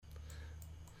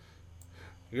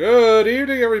Good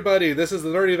evening, everybody. This is the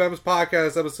Nerdy Venoms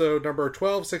Podcast, episode number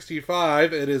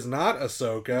 1265. It is not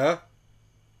Ahsoka,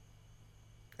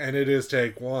 and it is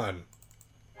take one.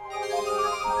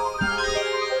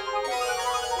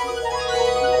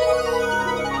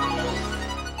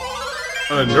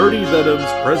 A Nerdy Venoms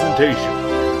presentation.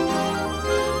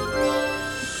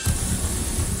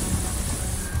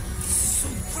 So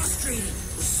frustrating.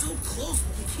 We're so close,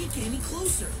 but we can't get any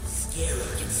closer.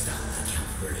 Scarab can stop the Count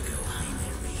Vertigo high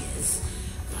there he is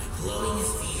by blowing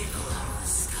his vehicle out of the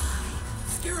sky.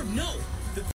 Scarab, no!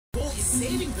 The goal is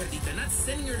saving Perdita, not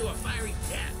sending her to a fiery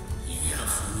death. It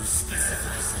helps when you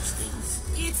specify such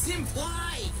things. It's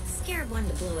implied! Scarab wanted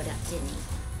to blow it up, didn't he?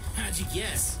 How'd you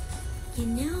guess? You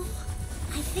know,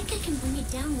 I think I can bring it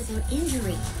down without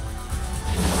injury.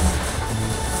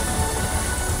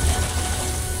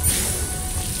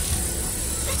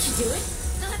 That should do it.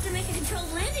 They'll have to make a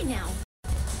controlled landing now.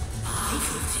 I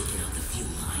could have taken out the fuel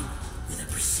line with a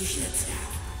precision attack.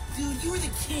 Dude, you're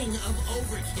the king of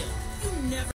overkill. You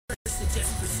never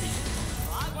suggest precision.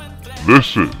 This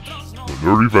is the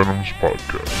Nerdy Venoms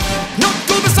Podcast. No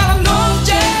culpes a la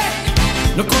noche,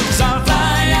 no culpes al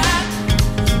playa,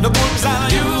 no culpes a la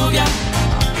lluvia.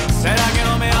 ¿Será que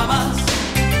no me amas?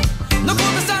 No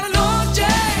culpes a la noche,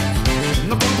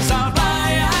 no culpes a la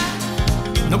playa,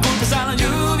 no culpes a la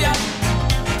lluvia.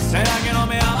 ¿Será que no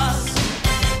me amas?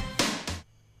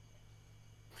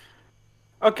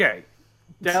 Okay,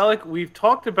 Dalek, we've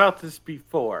talked about this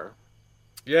before.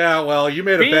 Yeah, well, you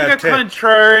made a Being bad a take.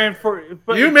 contrarian for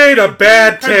You made a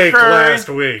bad take contrarian- last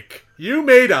week. You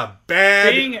made a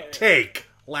bad take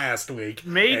last week.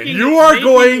 And Making- you are making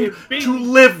going it being- to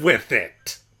live with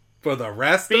it for the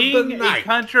rest of being the a night.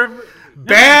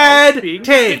 bad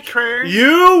Take.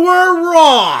 You were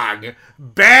wrong.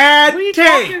 Bad What are you take.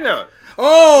 talking about?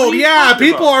 Oh, What are you yeah, talking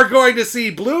people about? are going to see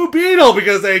Blue Beetle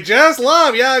because they just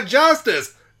love Young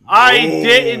Justice. I No.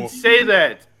 didn't say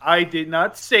that. I did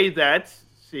not say that.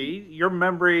 See, your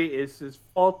memory is as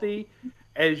faulty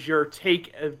as your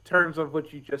take in terms of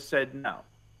what you just said now.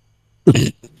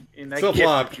 In that Still gift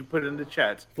flopped. that you put in the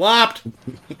chat. Flopped.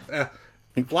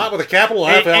 Flop with a capital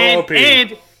F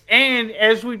L-O-P. And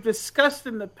as we've discussed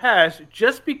in the past,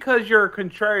 just because you're a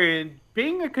contrarian,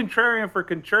 being a contrarian for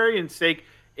contrarian's sake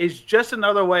is just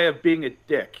another way of being a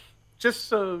dick. Just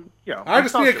so, you know. Hard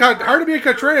to be a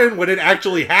contrarian when it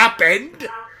actually happened.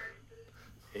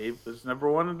 It was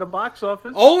number one in the box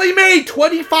office. Only made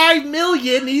 $25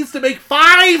 million, needs to make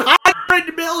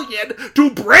 $500 million to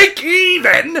break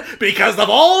even because of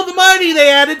all the money they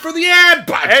added for the ad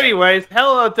budget. Anyways,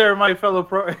 hell out there, my fellow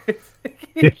pro.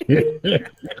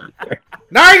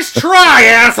 Nice try,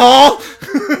 asshole!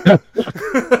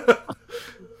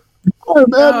 I'm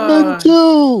admin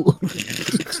too.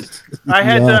 I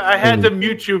had to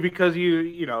mute you because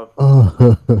you know,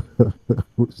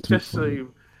 just so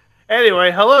you.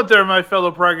 Anyway, hello there, my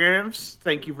fellow programs.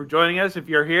 Thank you for joining us. If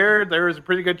you're here, there is a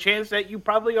pretty good chance that you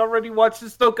probably already watched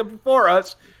Ahsoka before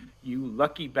us. You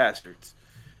lucky bastards.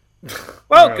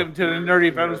 Welcome to the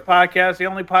Nerdy Venoms Podcast, the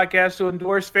only podcast to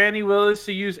endorse Fannie Willis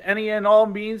to use any and all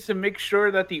means to make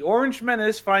sure that the Orange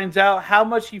Menace finds out how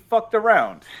much he fucked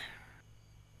around.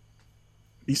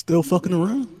 He's still fucking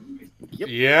around. Yep.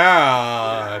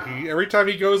 Yeah, every time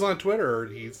he goes on Twitter,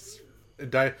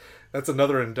 that's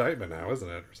another indictment now, isn't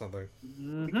it, or something?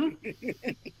 Mm-hmm.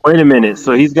 Wait a minute.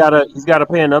 So he's got to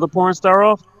pay another porn star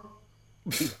off?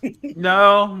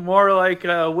 No, more like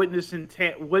witness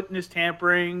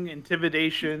tampering,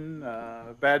 intimidation,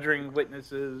 badgering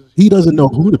witnesses. He doesn't know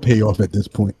who to pay off at this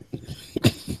point.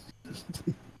 You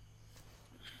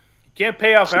can't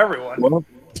pay off everyone. Well,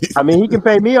 I mean, he can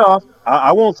pay me off.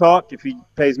 I won't talk if he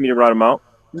pays me the right amount.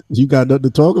 You got nothing to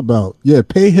talk about. Yeah,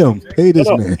 pay him. Pay this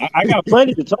man. I got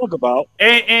plenty to talk about.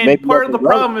 And Maybe part of the nothing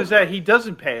problem relevant. is that he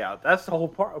doesn't pay out. That's the whole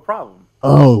problem.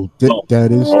 Oh,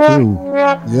 that is true.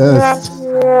 Yes.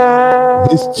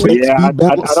 His checks Yeah, be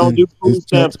bouncing. I don't do food His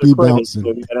stamps checks be or credit. bouncing.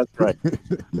 So yeah, that's right.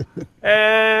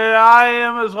 And I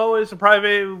am, as always, a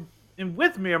private. And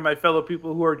with me are my fellow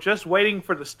people who are just waiting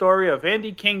for the story of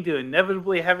Andy King to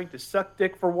inevitably having to suck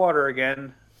dick for water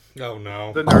again. Oh,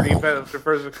 no. The Nerdy Venoms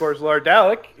refers, of course, Lord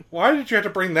Dalek. Why did you have to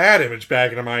bring that image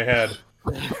back into my head?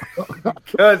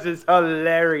 Because it's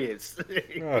hilarious.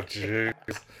 Oh, jeez.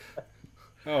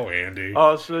 Oh, Andy.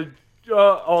 Also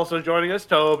joining us,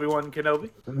 Toby One Kenobi.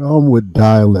 I'm with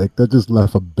dialect. That just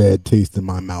left a bad taste in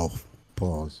my mouth.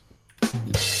 Pause.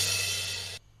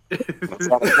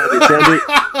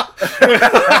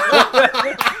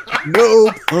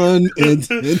 No pun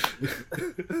intended.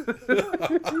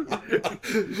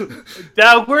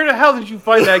 Dow, where the hell did you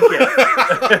find that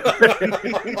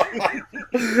gift?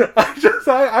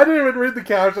 I didn't even read the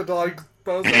caption until I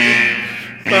posted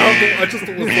it. I just was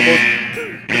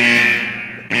the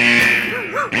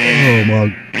Oh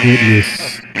my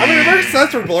goodness. I mean, it makes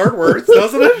sense for blurred words,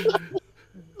 doesn't it?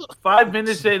 5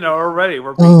 minutes in already,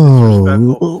 we're being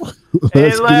disrespectful.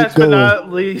 And last but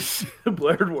not least,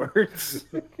 blurred words.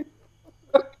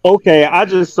 Okay, I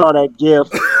just saw that GIF.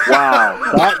 Wow,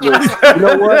 that was. You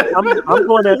know what? I'm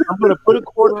gonna put a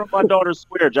quarter on my daughter's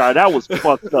swear jar. That was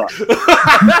fucked up.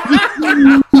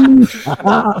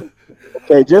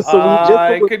 Okay,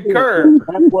 I concur.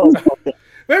 That was fucked up.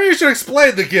 Maybe you should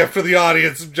explain the gift for the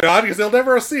audience, John, because they'll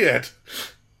never see it.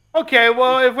 Okay,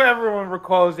 well, if everyone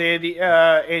recalls Andy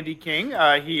King,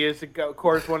 he is, of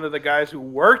course, one of the guys who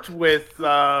worked with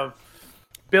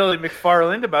Billy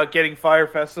McFarland about getting Fire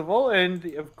Festival, and,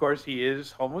 of course, he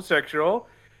is homosexual.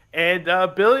 And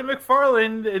Billy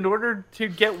McFarland, in order to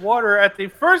get water at the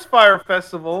first Fire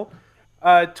Festival,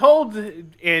 told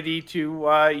Andy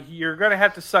to, you're going to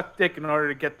have to suck dick in order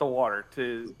to get the water.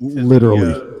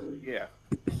 Literally. Yeah.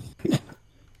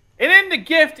 And in the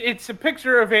gift, it's a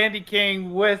picture of Andy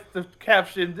King with the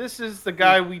caption, "This is the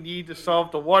guy we need to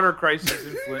solve the water crisis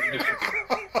in Flint, Michigan."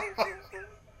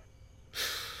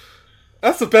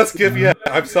 That's the best gift yet.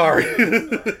 I'm sorry.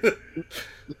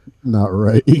 Not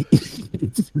right.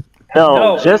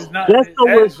 No, just not, so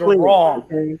we're clear, wrong.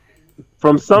 okay?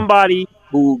 From somebody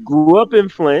who grew up in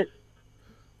Flint,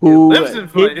 who lives in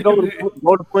Flint. didn't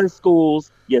go to Flint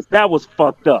schools. Yes, that was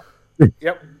fucked up.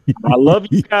 Yep. I love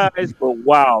you guys, but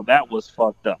wow, that was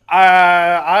fucked up.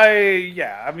 I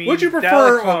mean, Would you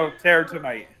prefer Dallas tear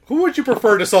tonight? Who would you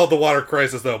prefer to solve the water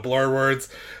crisis, though? Blurred words,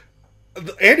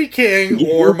 Andy King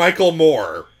or Michael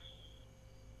Moore?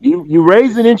 You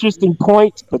raise an interesting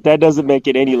point, but that doesn't make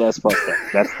it any less fucked up.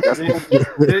 That's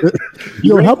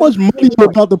Yo, how much money you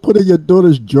about to put in your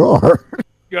daughter's jar?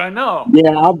 Yeah, I know.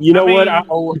 Yeah, you know what? I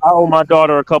owe my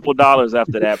daughter a couple dollars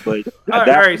after that, but all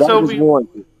right, so was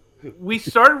warranted. We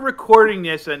started recording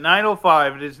this at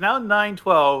 9:05. It is now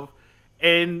 9:12,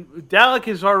 and Dalek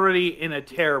is already in a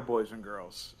tear, boys and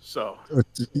girls. So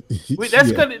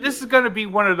this is gonna be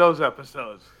one of those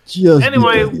episodes.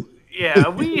 Anyway, yeah,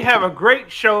 we have a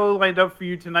great show lined up for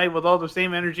you tonight with all the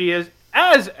same energy as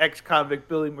ex-convict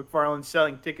Billy McFarland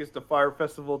selling tickets to Fire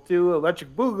Festival 2,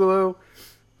 Electric Boogaloo.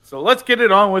 So let's get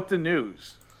it on with the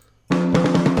news.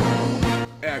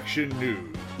 Action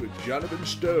news with Jonathan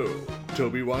Stowe.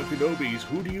 Toby Wan Kenobi's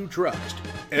Who Do You Trust?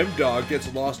 M-Dog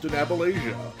gets lost in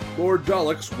Appalachia. Lord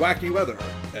Dalek's wacky weather.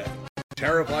 And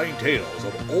terrifying tales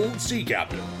of old sea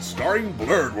captains starring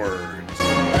blurred words.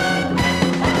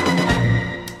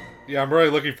 Yeah, I'm really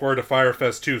looking forward to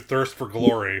Firefest 2 Thirst for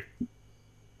Glory.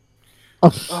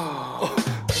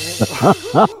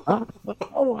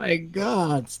 Oh my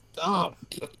god, stop.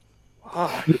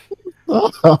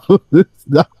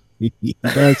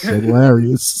 That's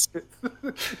hilarious.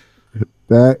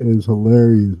 That is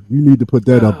hilarious. You need to put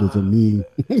that up as a meme.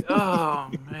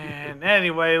 Oh, man.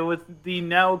 Anyway, with the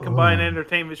now combined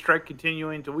entertainment strike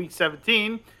continuing to week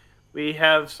 17, we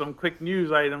have some quick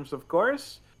news items, of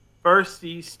course. First,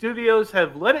 the studios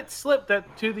have let it slip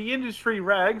that to the industry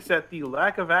rags that the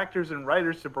lack of actors and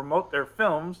writers to promote their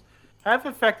films have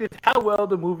affected how well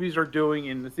the movies are doing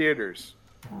in the theaters.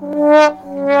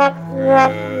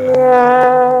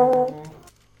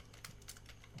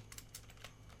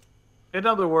 In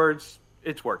other words,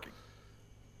 it's working.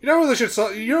 You know who they should?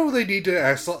 You know who they need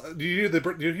to? You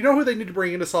know who they need to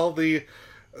bring in to solve the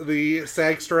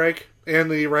SAG strike and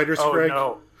the writers' strike?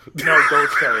 No, don't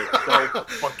say it. Don't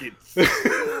fucking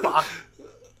fuck.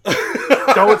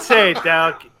 Don't say it,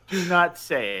 Dalek. Do not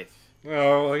say it.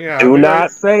 Oh yeah. Do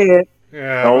not say it.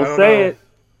 Yeah. Don't say it.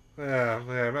 Yeah.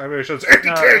 Maybe I should say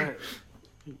Andy King.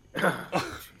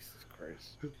 Jesus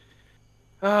Christ.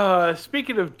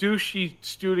 Speaking of douchey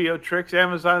studio tricks,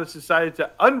 Amazon has decided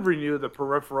to unrenew The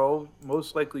Peripheral,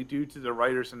 most likely due to the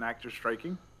writers and actors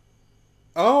striking.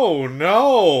 Oh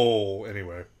no!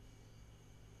 Anyway.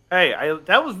 Hey,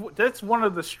 that's one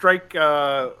of the strike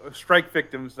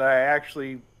victims that I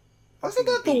actually. Wasn't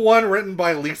that the one written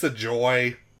by Lisa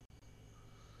Joy?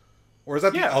 Or is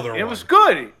that the other one? It was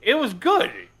good. It was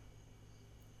good.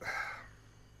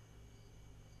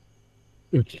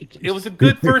 It was a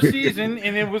good first season,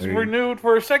 and it was renewed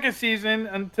for a second season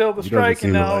until the strike,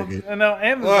 and now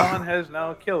Amazon has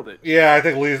now killed it. Yeah, I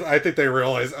think they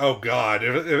realize, oh god,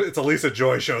 if it's a Lisa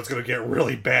Joy show, it's going to get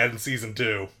really bad in season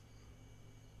 2.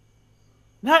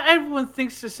 Not everyone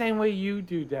thinks the same way you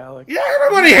do, Dalek. Yeah,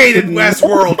 everybody hated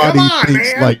Westworld. Come on,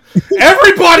 man.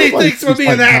 Everybody thinks of me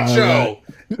in that show.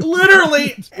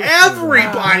 Literally,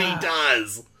 everybody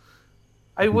does.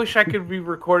 I wish I could be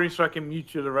recording so I can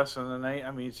mute you the rest of the night.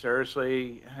 I mean,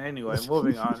 seriously. Anyway,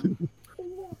 moving on.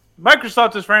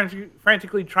 Microsoft is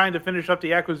frantically trying to finish up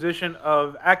the acquisition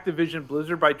of Activision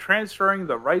Blizzard by transferring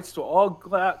the rights to all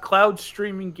cloud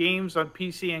streaming games on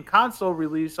PC and console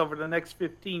release over the next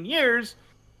 15 years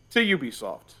to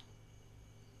Ubisoft.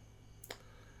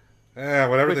 Yeah,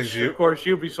 when everything's Which, of course,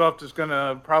 Ubisoft is going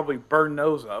to probably burn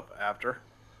those up after.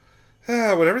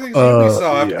 Yeah, when everything's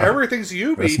Ubisoft, yeah. everything's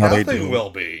Ubi, nothing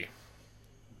will be.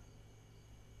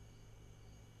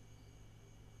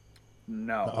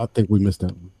 No. I think we missed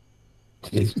that one.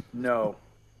 No.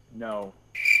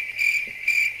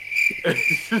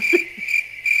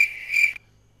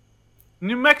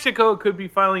 New Mexico could be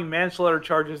filing manslaughter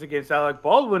charges against Alec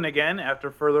Baldwin again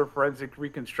after further forensic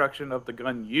reconstruction of the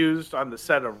gun used on the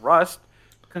set of Rust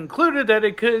concluded that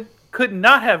it could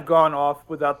not have gone off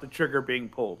without the trigger being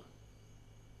pulled.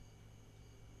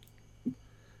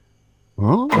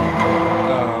 Huh?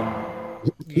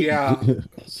 Yeah.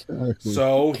 Exactly.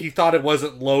 So he thought it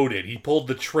wasn't loaded. He pulled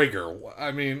the trigger.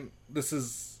 I mean, this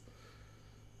is...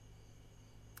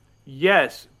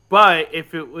 Yes, but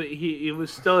if it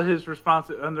was still his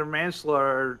responsibility under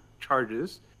manslaughter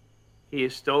charges, he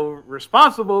is still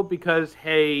responsible because,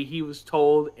 hey, he was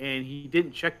told and he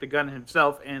didn't check the gun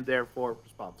himself and therefore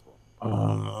responsible.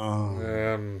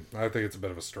 I think it's a bit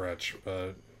of a stretch,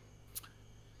 but...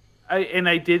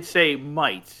 I did say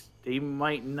might. They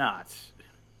might not.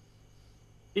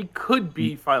 It could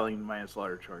be filing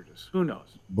manslaughter charges. Who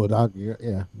knows? But I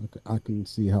can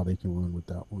see how they can run with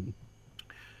that one.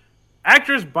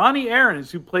 Actress Bonnie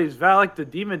Aarons, who plays Valak the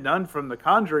Demon Nun from the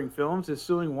Conjuring films, is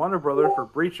suing Warner Brothers for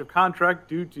breach of contract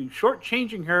due to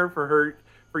shortchanging her for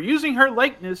using her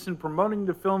likeness in promoting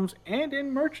the films and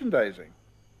in merchandising.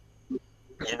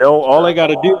 You know, all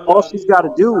she's got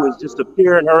to do is just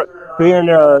appear in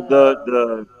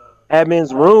the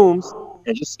admin's rooms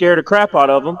and just scare the crap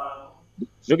out of them.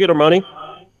 She'll get her money.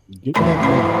 Get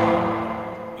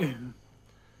that money.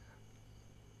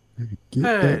 Get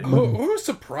that money. Who's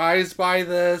surprised by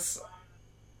this?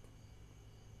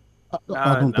 I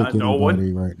don't think no one.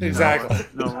 anybody right now. Exactly.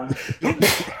 No one.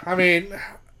 I mean,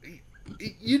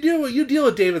 you deal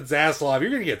with David Zaslav, you're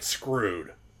going to get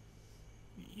screwed.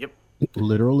 Yep.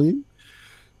 Literally?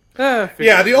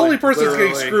 Yeah, the only person that's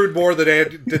getting screwed more than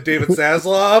David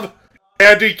Zaslav,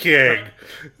 Andy King.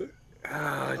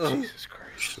 Jesus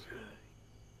Christ.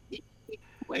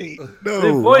 Wait, The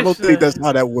no, voice, I don't think that's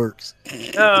how that works.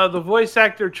 The voice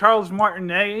actor Charles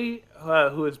Martinet,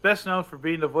 who is best known for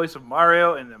being the voice of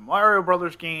Mario in the Mario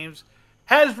Brothers games,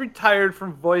 has retired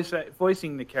from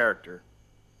voicing the character.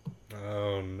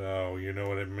 Oh no, you know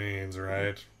what it means,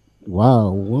 right?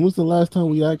 Wow, when was the last time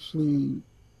we actually...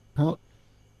 I'm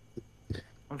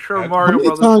sure How Mario How many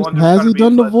Brothers times 1 has he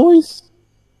done the voice?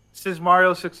 Since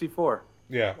Mario 64.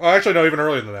 Yeah. Oh, actually, no, even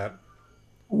earlier than that.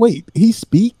 Wait, he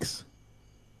speaks?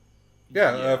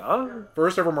 Yeah.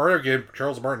 First ever Mario game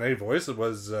Charles Martinet voice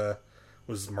was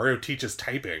Mario Teaches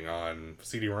Typing on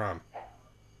CD-ROM.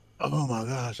 Oh my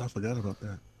gosh, I forgot about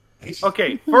that.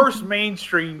 Okay, first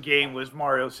mainstream game was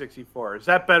Mario 64. Is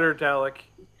that better, Dalek?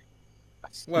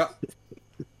 Well,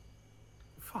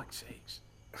 Fuck's sakes.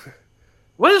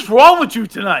 What is wrong with you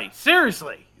tonight?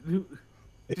 Seriously.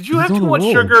 Did you have too much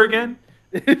sugar again?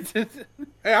 hey,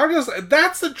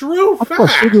 that's the true I thought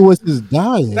fact. sugar was his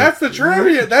diet. That's the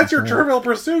trivia. That's your Trivial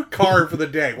Pursuit card for the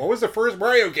day. What was the first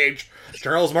Mario game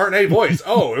Charles Martinet voice?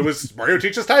 Oh, it was Mario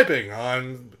Teaches Typing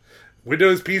on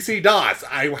Windows PC DOS.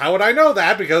 How would I know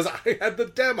that? Because I had the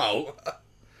demo.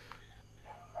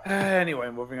 Anyway,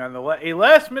 moving on. A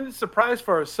last-minute surprise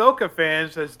for Ahsoka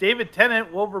fans as David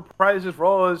Tennant will reprise his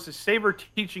role as the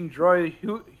saber-teaching droid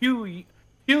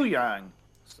Hu Yang.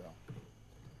 So.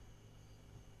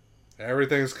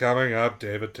 Everything's coming up,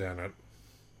 David Tennant.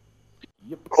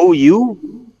 Yep. Who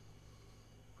you?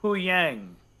 Hu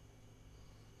Yang.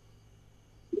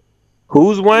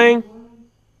 Who's Wang?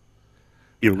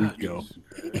 Here we go.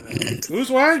 Who's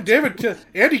Wang?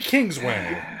 Andy King's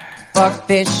Wang. Fuck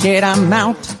this shit, I'm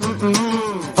out.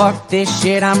 Fuck this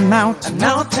shit, I'm out.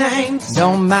 No thanks.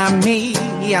 Don't mind me.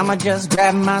 I'ma just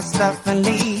grab my stuff and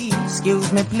leave.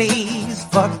 Excuse me, please.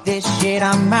 Fuck this shit,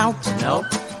 I'm out. Nope.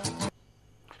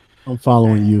 I'm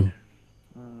following you.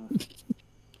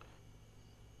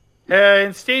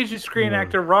 And stage and screen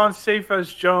actor Ron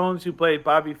Cephas Jones, who played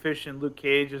Bobby Fish in Luke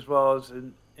Cage, as well as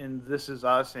in This Is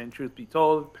Us and Truth Be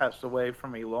Told, passed away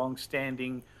from a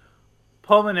long-standing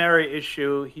pulmonary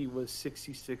issue. He was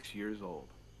 66 years old.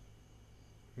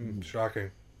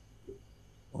 Shocking.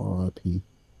 R.I.P.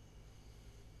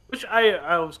 Which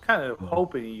I was kind of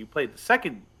hoping you played the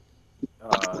second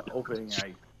opening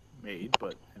I made,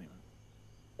 but anyway.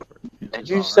 Did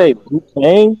you say Blue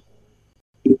Kang?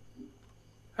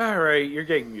 All right, you're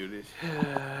getting muted.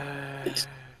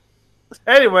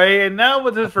 Anyway, and now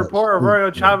with this report of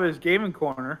Mario Chavez Gaming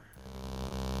Corner.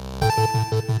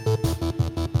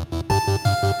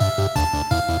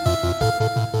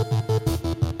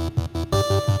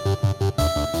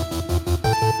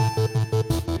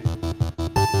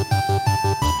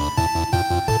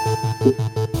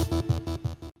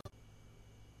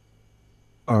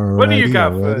 What do you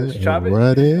got for us, Chavez?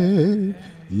 Ready?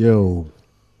 Yo,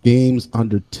 games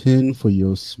under 10 for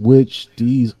your Switch.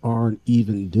 These aren't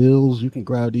even deals. You can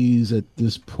grab these at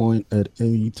this point at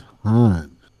any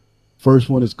time. First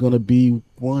one is gonna be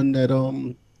one that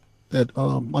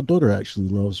my daughter actually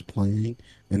loves playing,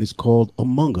 and it's called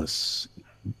Among Us.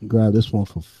 You can grab this one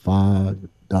for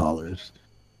 $5.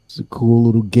 It's a cool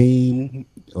little game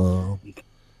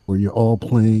where you're all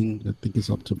playing. I think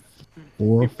it's up to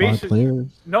 4 or 5 players.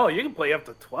 No, you can play up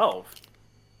to 12.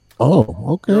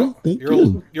 Oh, okay. Thank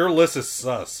you. Your list is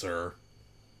sus, sir.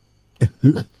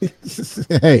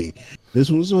 Hey, this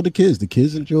one's for the kids. The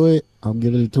kids enjoy it. I'm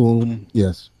giving it to them.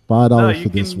 Yes, $5 for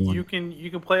this one. You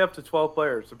can play up to 12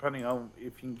 players, depending on if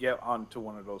you can get onto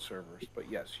one of those servers. But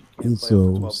yes, you can play up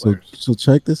to 12 players. So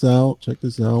check this out.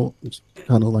 It's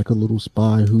kind of like a little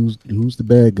spy. Who's the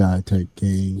bad guy type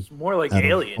game. It's more like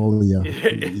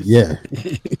Alien. Yeah.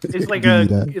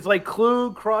 It's like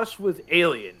Clue crossed with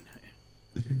Alien.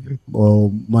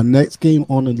 Well, my next game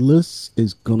on the list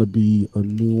is gonna be a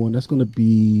new one. That's gonna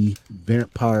be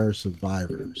Vampire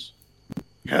Survivors.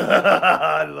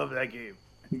 I love that game.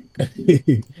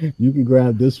 You can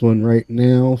grab this one right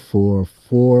now for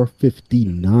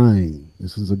 $4.59.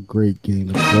 This is a great game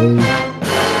to play.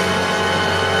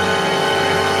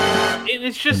 And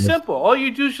it's just simple. All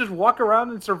you do is just walk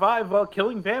around and survive while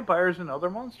killing vampires and other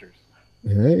monsters.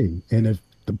 Hey, and if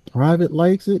the private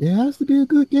likes it, it has to be a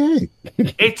good game.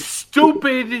 It's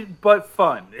stupid but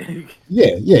fun.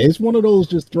 Yeah, it's one of those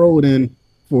just throw it in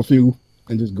for a few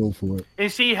and just go for it.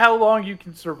 And see how long you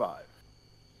can survive.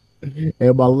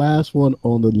 And my last one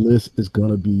on the list is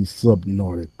gonna be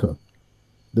Subnautica.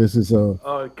 This is a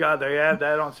oh god, they have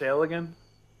that on sale again?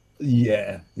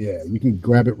 Yeah. You can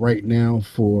grab it right now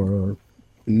for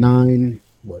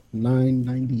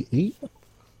 $9.98?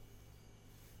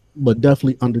 But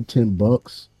definitely under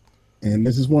 $10. And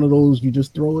this is one of those you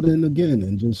just throw it in again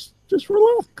and just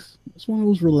relax. It's one of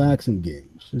those relaxing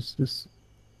games. Just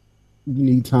you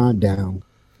need time down,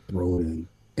 throw it in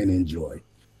and enjoy.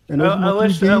 And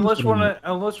unless one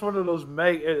of those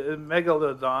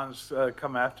megalodons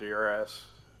come after your ass,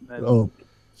 then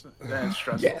it's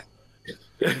stressful. Yeah.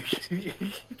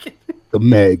 The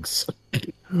Megs.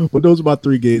 But those are my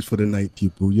 3 games for the night,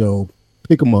 people. Yo,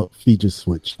 pick them up, feature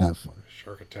switch, have fun.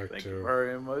 Shark Attack 2. Thank you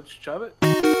very much, Chavez.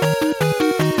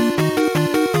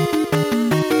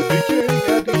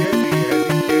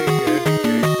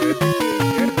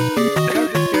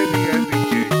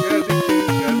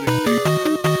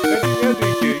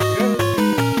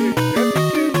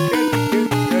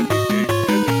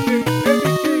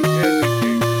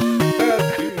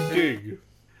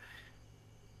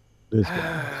 This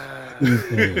guy is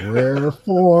in rare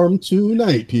form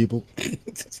tonight, people.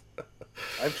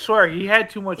 I swear he had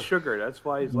too much sugar. That's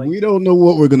why he's like. We don't know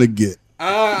what we're gonna get.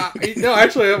 No,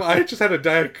 actually, I just had a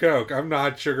Diet Coke. I'm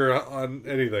not sugar on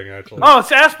anything, actually. Oh, it's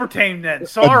aspartame then.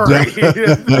 Sorry.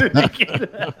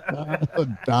 A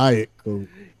Diet Coke.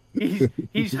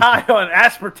 He's high on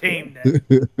aspartame then.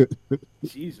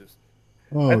 Jesus.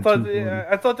 Oh, I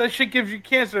thought that shit gives you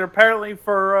cancer. Apparently,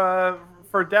 for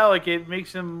Dalek, it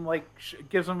makes him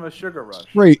gives him a sugar rush.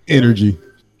 Great energy.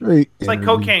 It's like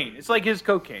cocaine. It's like his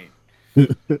cocaine.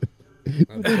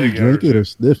 Drink it or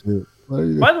sniff it.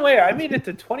 By the way, I made it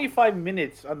to 25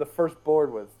 minutes on the first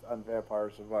board on Vampire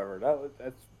Survivor.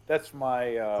 That's my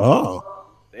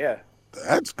yeah.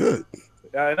 That's good.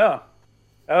 Yeah, I know.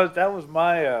 That was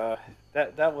my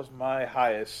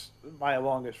my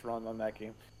longest run on that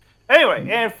game. Anyway,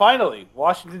 and finally,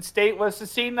 Washington State was the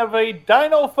scene of a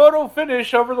dino photo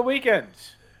finish over the weekend.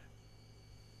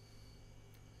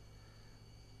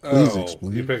 Oh,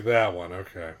 you picked that one,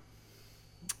 okay.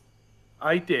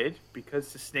 I did,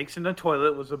 because the snakes in the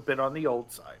toilet was a bit on the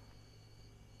old side.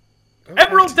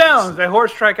 Emerald Downs, a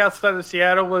horse track outside of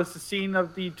Seattle, was the scene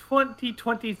of the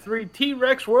 2023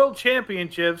 T-Rex World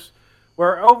Championships,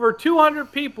 where over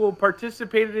 200 people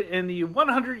participated in the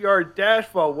 100-yard dash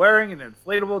while wearing an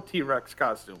inflatable T-Rex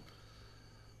costume.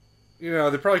 You know,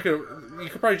 you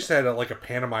could probably just had a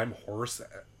pantomime horse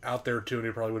out there too, and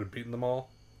he probably would have beaten them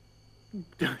all.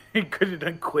 He could have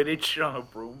done Quidditch on a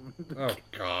broom. Oh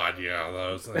God, yeah,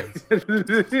 those things.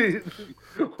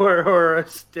 or a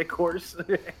stick horse.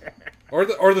 or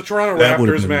the Toronto That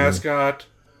would've Raptors been mascot.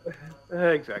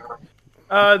 Exactly.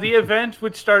 The event,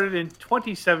 which started in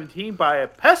 2017 by a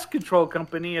pest control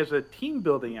company as a team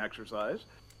building exercise,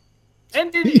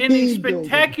 ended in a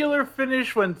spectacular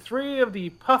finish when 3 of the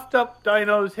puffed up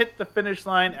dinos hit the finish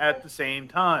line at the same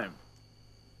time.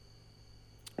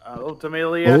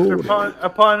 Ultimately,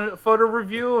 upon photo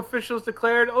review, officials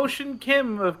declared Ocean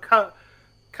Kim of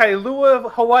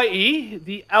Kailua, Hawaii,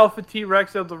 the Alpha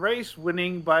T-Rex of the race,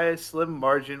 winning by a slim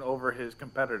margin over his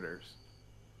competitors.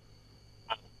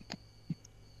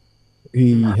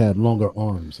 He had longer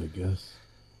arms, I guess.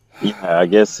 Yeah, I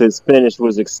guess his finish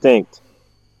was extinct.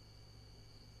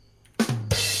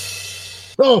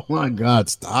 Oh my God!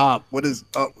 Stop! What is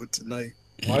up with tonight?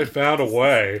 I found a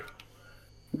way.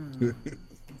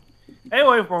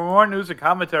 Anyway, for more news and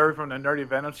commentary from the Nerdy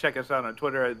Venoms, check us out on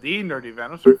Twitter at the Nerdy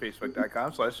Venoms or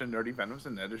Facebook.com/the Nerdy Venoms,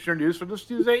 and that is your news for this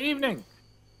Tuesday evening.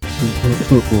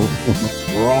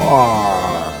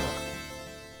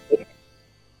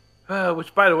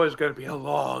 Which, by the way, is going to be a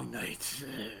long night.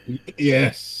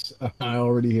 Yes, I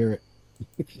already hear it.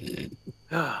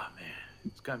 Oh man,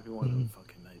 it's going to be one of those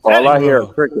fucking nights. All I hear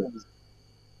are crickets.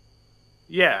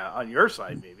 Yeah, on your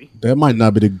side, maybe. That might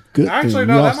not be the good Actually, thing.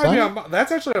 no, You that might outside? be on,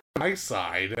 that's actually on my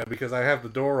side because I have the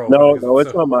door open. No,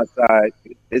 it's on my side.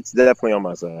 It's definitely on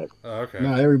my side. Oh, okay.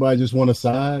 Nah, everybody just want a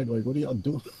side. Like, what are y'all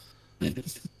doing?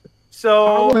 So,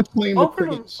 I wanna claim the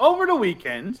crickets. over the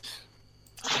weekend,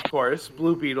 of course,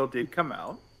 Blue Beetle did come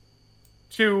out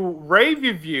to rave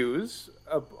reviews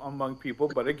among people,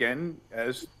 but again,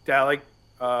 as Dalek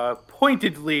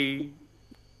pointedly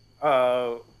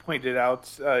pointed out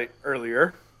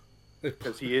earlier,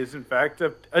 because he is in fact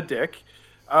a dick.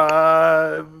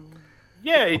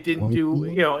 Yeah, it didn't do.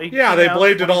 Yeah, they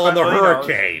blamed it all on the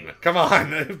hurricane. Come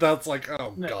on, that's like,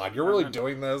 oh God, you're really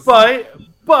doing this. But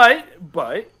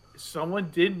someone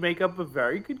did make up a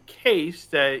very good case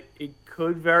that it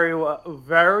could very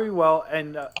well,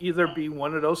 and either be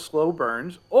one of those slow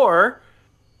burns, or,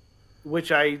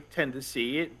 which I tend to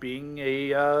see it being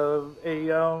a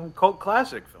cult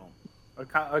classic film.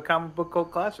 A comic book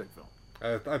cult classic film.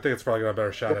 I think it's probably got a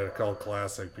better shot at a cult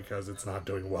classic because it's not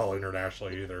doing well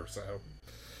internationally either. So,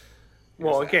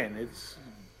 well, again, it's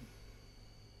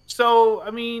so.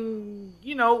 I mean,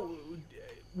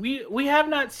 we have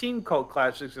not seen cult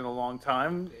classics in a long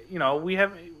time. We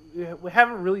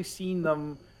haven't really seen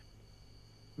them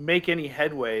make any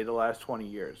headway the last 20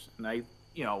 years, and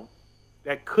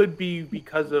that could be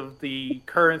because of the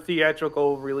current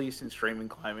theatrical release and streaming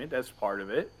climate. That's part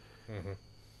of it.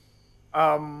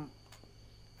 Mm-hmm.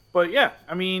 But yeah,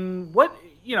 I mean,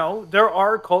 there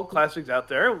are cult classics out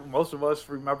there. Most of us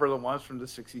remember the ones from the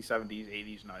 60s, 70s,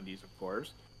 80s, 90s, of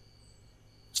course.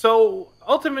 So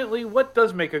ultimately, what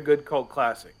does make a good cult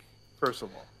classic, first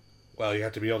of all? Well, you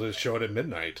have to be able to show it at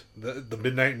midnight. The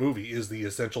midnight movie is the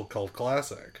essential cult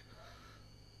classic.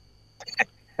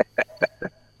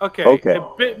 Okay. A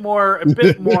bit more of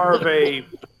a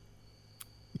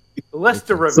less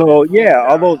derivative. So yeah,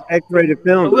 all those X-rated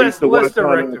films I used to watch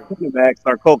on Cinemax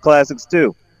are cult classics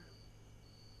too.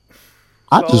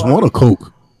 I just want a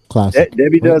Coke classic.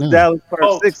 Debbie Does Dallas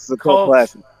Part 6 is a cult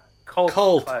classic.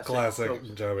 Cult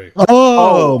classic, Toby.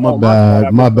 Oh, my bad.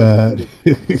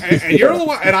 And you're the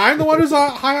one, and I'm the one who's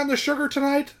high on the sugar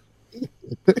tonight.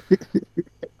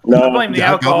 No, I blame the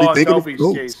alcohol in Toby's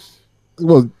case.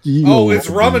 Well, it's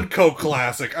rum and Coke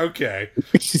classic. Okay.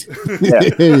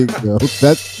 There you go.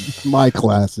 That's my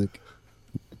classic.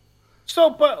 So,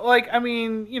 but I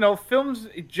mean, films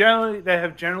that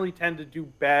have generally tend to do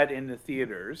bad in the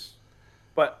theaters,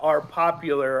 but are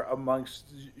popular amongst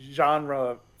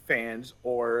genre fans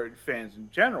or fans in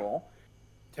general,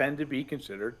 tend to be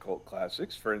considered cult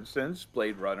classics. For instance,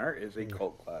 Blade Runner is a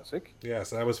cult classic. Yes,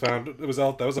 that was found. That was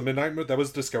a midnight. That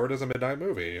was discovered as a midnight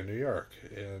movie in New York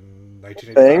in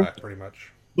 1985, pretty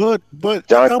much. But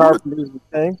John Carpenter's The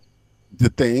Thing. The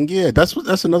Thing, yeah.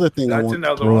 That's another thing I want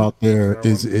to throw out there.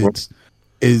 Is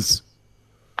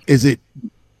it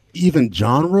even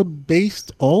genre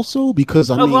based also? Because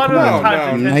I mean,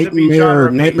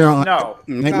 Nightmare on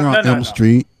Elm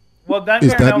Street. Well,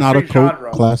 is that not a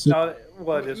cult classic? No,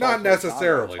 well, it is not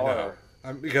necessarily, no.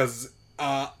 Because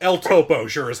El Topo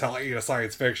sure as hell ain't a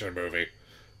science fiction movie.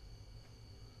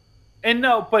 And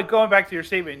no, but going back to your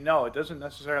statement, no, it doesn't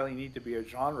necessarily need to be a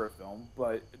genre film,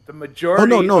 but the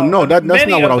majority. Oh no, that's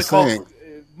not what I was saying.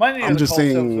 I'm just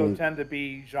saying films tend to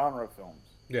be genre films.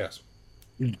 Yes.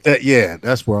 Yeah,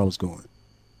 that's where I was going.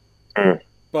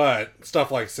 But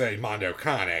stuff like, say, Mondo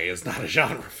Cane is not a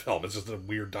genre film. It's just a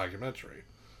weird documentary.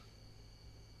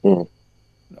 Hmm.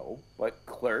 No, but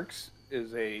Clerks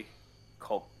is a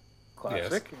cult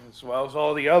classic, as well as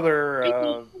all the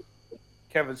other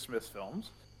Kevin Smith films.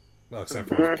 Well, except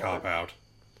for Cop Out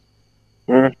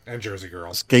and Jersey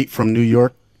Girl. Escape from New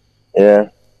York. Yeah.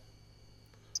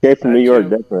 Escape from New York,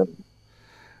 definitely.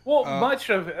 Well, much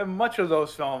of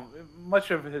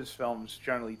his films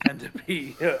generally tend to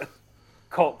be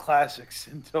cult classics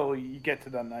until you get to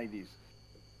the 90s.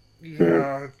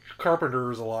 Yeah,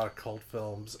 Carpenter's a lot of cult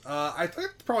films. I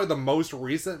think probably the most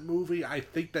recent movie I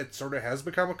think that sort of has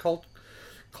become a cult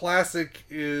classic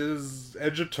is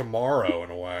Edge of Tomorrow, in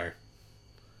a way.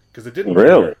 Because it didn't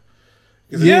really.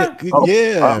 Yeah,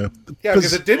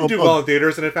 because it didn't do well in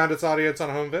theaters and it found its audience on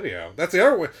home video. That's the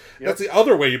other way. Yep. That's the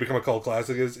other way you become a cult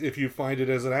classic, is if you find it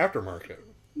as an aftermarket.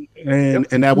 And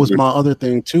that was my other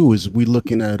thing too. Is we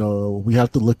looking at we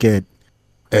have to look at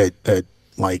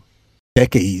like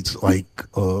decades, like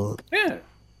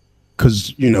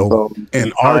because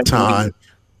in our time.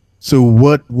 So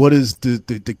what is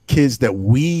the kids that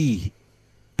we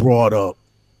brought up?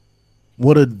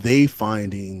 What are they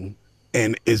finding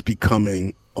and is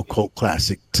becoming a cult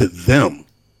classic to them?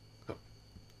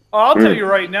 I'll tell you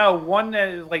right now, one that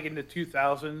is like in the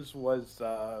 2000s was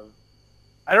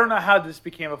I don't know how this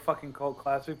became a fucking cult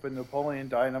classic, but Napoleon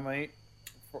Dynamite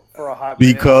for a hot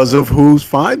minute. Because of who's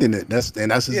finding it. That's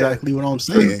exactly what I'm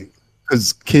saying.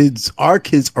 Because our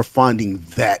kids are finding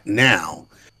that now,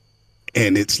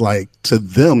 and it's like to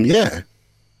them,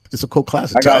 it's a cult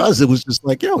classic. To us, it was just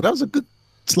like, that was a good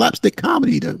slapstick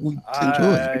comedy that we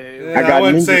enjoyed. I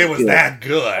wouldn't say it was that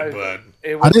good, but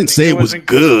I didn't say it was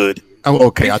good. Oh,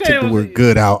 okay, I'll take the word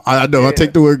good out. I know, I'll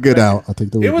take the word good out. I'll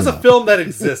take the word it was a film that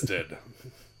existed.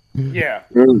 Yeah.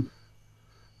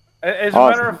 As a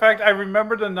matter of fact, I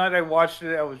remember the night I watched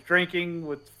it, I was drinking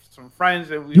with some friends.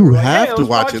 And you have to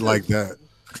watch it like that.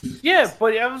 Yeah,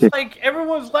 but I was like,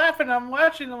 everyone's laughing. I'm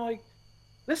watching. I'm like,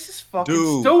 this is fucking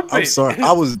stupid. I'm sorry.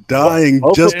 I was dying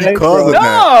just because of that.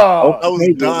 I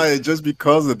was dying just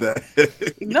because of that.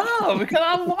 No, because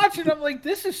I'm watching. I'm like,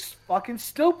 this is fucking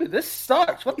stupid. This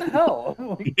sucks. What the hell?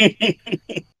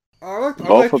 I'm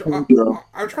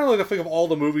trying to think of all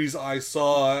the movies I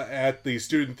saw at the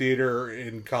student theater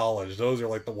in college. Those are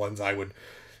like the ones I would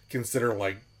consider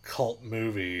like cult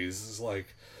movies. It's like,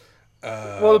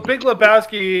 well, The Big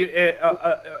Lebowski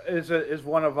is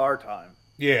one of our time.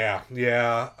 Yeah.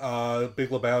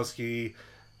 Big Lebowski.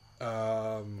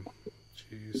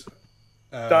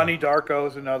 Donnie Darko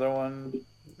is another one.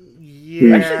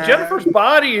 Yeah. Actually, Jennifer's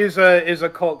Body is a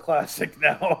cult classic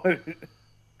now.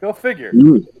 Go figure.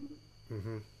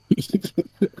 Mm-hmm.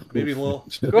 Maybe a little.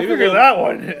 Figure that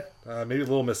one. Maybe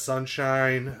Little Miss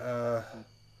Sunshine.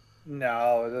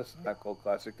 No, that's not a cult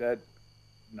classic.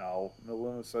 No,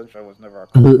 Little Miss Sunshine was never a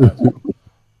cult classic.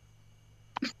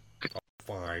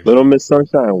 Fine. Little Miss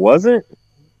Sunshine wasn't?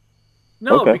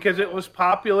 No, because it was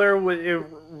popular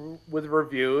with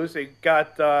reviews. It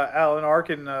got Alan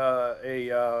Arkin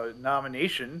a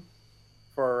nomination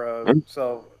for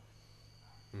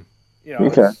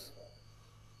Okay.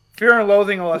 Fear and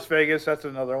Loathing in Las Vegas. That's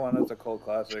another one. That's a cult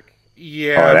classic.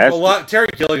 Yeah, a lot. Terry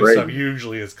Gilliam stuff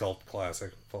usually is cult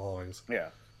classic followings. Yeah.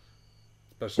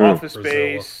 Especially Office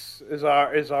Space is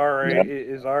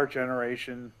our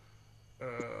generation.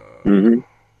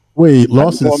 Wait,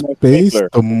 Lost in Space,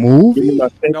 the movie?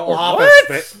 No, Office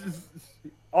Space.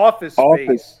 Office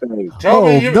Space.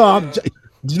 Oh, no,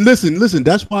 listen,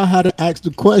 that's why I had to ask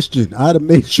the question. I had to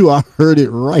make sure I heard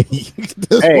it right. That's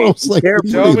what I was like.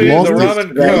 Toby, the rum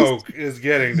and coke is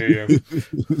getting to you.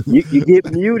 You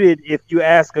get muted if you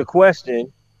ask a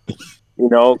question,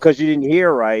 because you didn't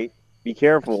hear right. Be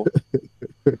careful.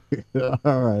 All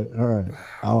right.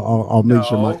 I'll make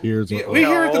sure my ears are. We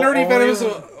here at the Nerdy Venoms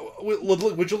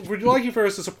would you like for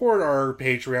us to support our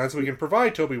Patreon so we can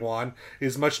provide Toby Wan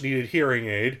his much needed hearing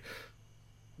aid?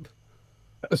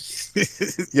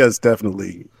 Yes,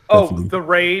 definitely. The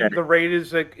Raid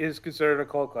is considered a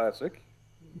cult classic.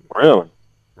 Really?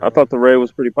 I thought the Raid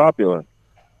was pretty popular.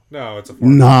 No, it's a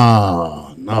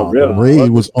no. Really? The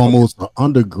Raid was almost an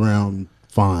underground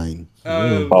find.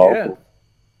 Yeah.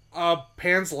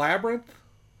 Pan's Labyrinth?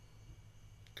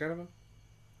 Kind of a...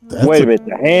 Wait a minute,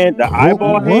 the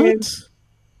eyeball hands?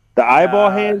 The eyeball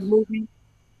hands movie?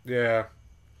 Yeah.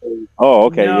 Oh,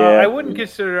 okay, no, yeah. I wouldn't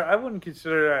consider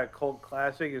that a cult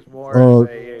classic. It's more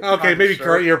okay, maybe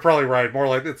you're probably right. More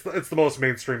like it's the most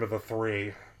mainstream of the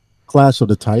three. Clash of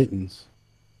the Titans.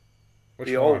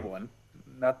 The old one,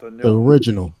 not the new. The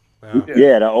original.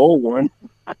 Yeah, the old one.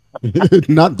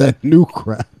 Not that new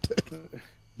crap.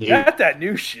 Not that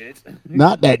new shit.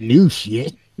 Not that new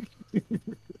shit.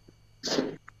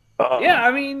 Yeah,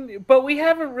 I mean, but we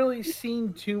haven't really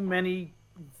seen too many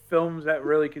films that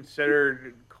really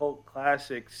considered cult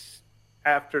classics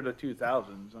after the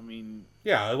 2000s. I mean,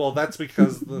 yeah, well, that's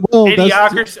because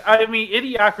Idiocracy. I mean,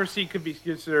 Idiocracy could be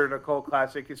considered a cult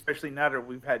classic, especially now that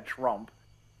we've had Trump.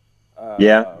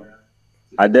 Yeah,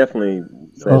 I definitely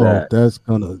say that.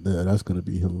 That's gonna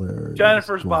be hilarious.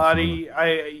 Jennifer's Body.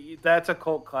 That's a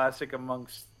cult classic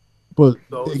amongst but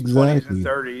those exactly 20s and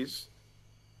 30s.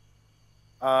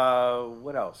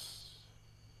 What else?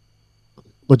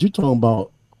 But you're talking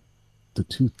about the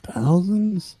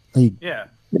 2000s? Like, Yeah.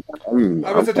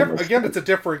 It's a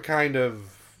different kind of.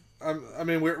 I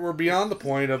mean, we're beyond the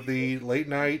point of the late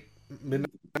night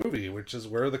midnight movie, which is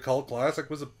where the cult classic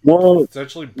was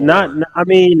essentially born. I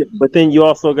mean, but then you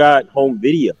also got home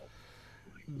video,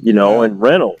 and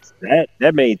rentals.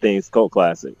 That made things cult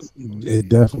classics. It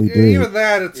definitely did. Even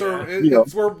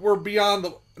that, we're beyond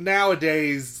the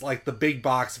nowadays. Like the big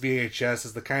box VHS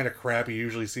is the kind of crap you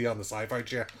usually see on the Sci-Fi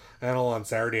Channel on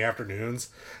Saturday afternoons.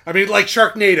 I mean, like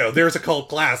Sharknado, there's a cult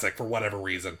classic for whatever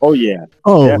reason. Oh yeah.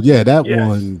 That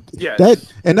one.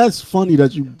 Yes. And that's funny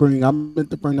that you bring. I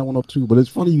meant to bring that one up too, but it's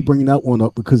funny you bringing that one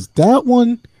up because that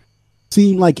one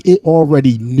seemed like it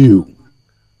already knew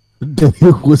that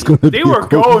it was going to. They were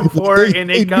going for it, and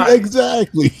they got it.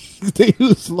 Exactly. They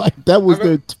was like that was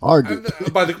their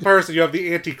target. By the comparison, you have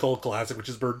the anti-cult classic, which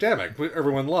is Birdemic, which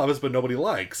everyone loves but nobody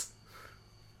likes.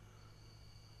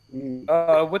 And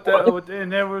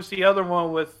there was the other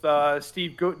one with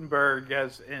Steve Guttenberg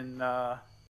as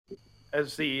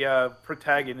the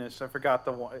protagonist. I forgot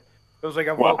the one. It was like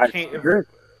a volcano.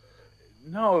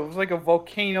 No, it was like a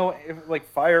volcano, like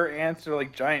fire ants or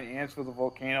like giant ants with a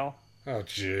volcano. Oh,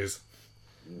 jeez.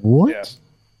 What? Yeah.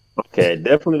 Okay,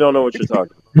 definitely don't know what you're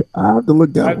talking about. I have to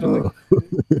look that one up.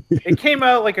 It came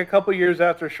out like a couple years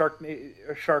after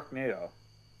Sharknado.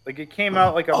 Like it came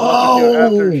out like a month or two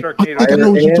after Sharknado. I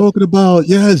know what you're talking about.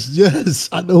 Yes,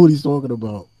 I know what he's talking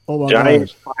about. Oh my giant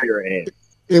gosh, fire ant.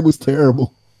 It was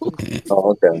terrible.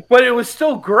 Oh, okay. But it was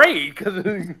still great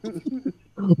because.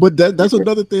 But that's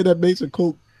another thing that makes a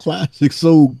cult classic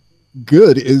so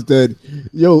good is that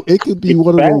it could be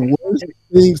one of the worst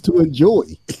things to enjoy.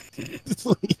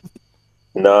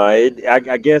 No, I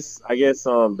guess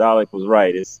Dalek was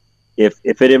right. It's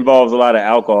if it involves a lot of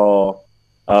alcohol,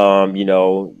 and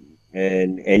you're I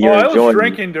enjoying was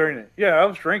drinking during it. Yeah, I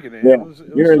was drinking it. Yeah,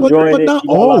 you're enjoying but it. not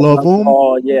all of them.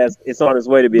 Oh, yes, it's on its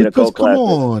way to being a cult classic. Come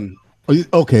on.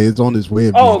 Okay, it's on its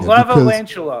way. Lava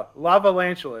Lantula. Lava,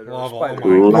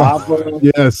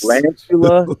 yes.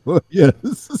 Lantula.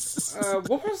 Yes.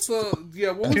 What was the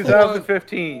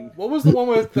 2015. What was the one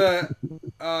with they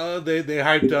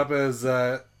hyped up as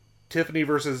Tiffany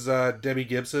versus Debbie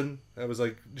Gibson? That was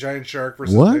like giant shark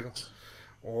versus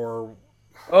or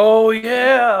oh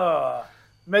yeah,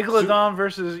 Megalodon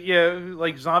versus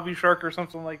like zombie shark or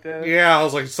something like that. Yeah, I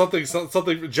was like something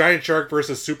giant shark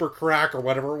versus super crack or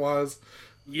whatever it was.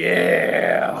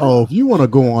 Yeah. Oh, if you want to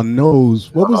go on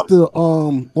those, what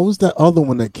was that other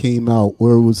one that came out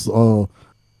where it was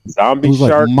zombie it was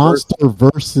shark like monster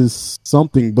versus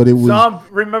something, but it was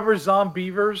remember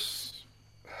Zombievers?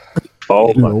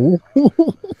 Oh no.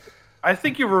 I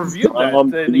think you reviewed that in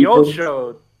the old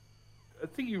show. I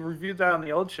think you reviewed that on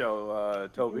the old show,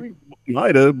 Toby.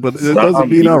 Might have, but it doesn't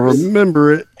mean I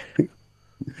remember it.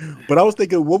 But I was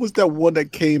thinking, what was that one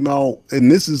that came out?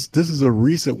 And this is a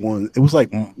recent one. It was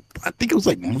like, I think it was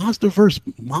like Monster vs.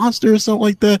 Monster or something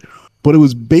like that. But it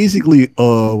was basically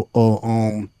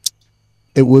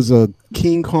it was a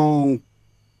King Kong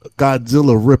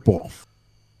Godzilla ripoff.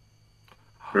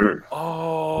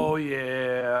 Oh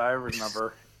yeah, I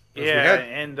remember.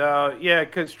 Yeah,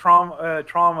 because Trauma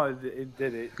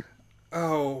did it.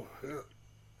 Oh,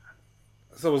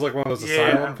 so it was like one of those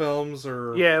asylum films,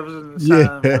 or it was an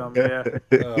asylum film. Yeah,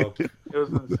 oh.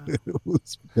 It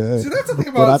was bad. See, that's the thing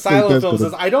about asylum films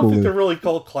is I don't think they're really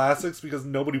cult classics because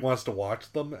nobody wants to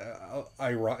watch them.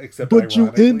 But you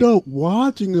end up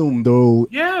watching them though.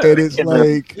 Yeah, and it's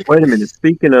like, wait a minute.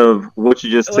 Speaking of what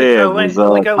you just said, was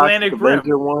like Atlantic Rim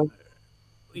one.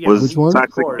 Yeah, was which one?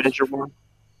 Toxic Avenger one.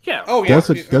 Yeah. Oh yeah. Of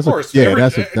course. Trauma is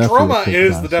classic.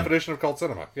 the definition of cult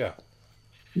cinema. Yeah.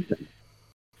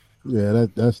 Yeah,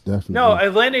 that's definitely. No, I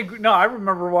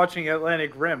remember watching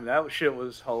Atlantic Rim. That shit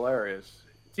was hilarious.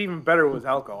 It's even better with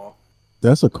alcohol.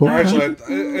 That's a cool. Actually, I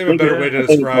have a better way to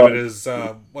describe it is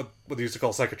what they used to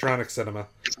call psychotronic cinema.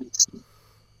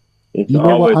 It's you know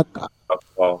always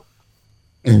what?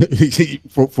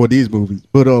 For these movies,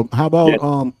 but how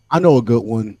about I know a good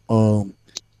one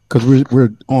because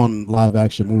we're on live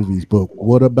action movies, but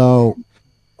what about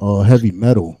Heavy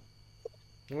Metal.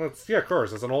 Well, yeah, of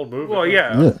course. It's an old movie. Well,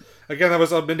 yeah. Yeah. Again, that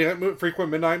was a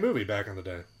frequent midnight movie back in the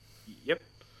day. Yep.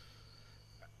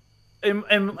 And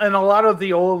a lot of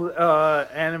the old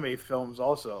anime films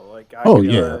also, like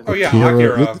Akira,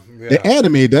 Akira. The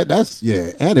anime that's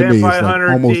anime is Vampire like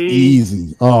Hunter almost D.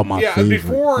 easy. Oh my Yeah, favorite.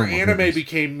 before Oh, my anime goodness.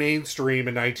 became mainstream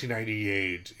in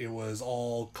 1998, it was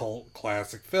all cult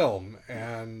classic film,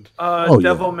 and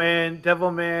Devilman.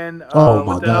 Oh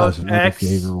my what gosh, else? another X.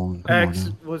 favorite one. Come on X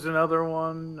now. was another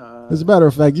one. As a matter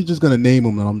of fact, you're just gonna name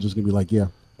them, and I'm just gonna be like, yeah.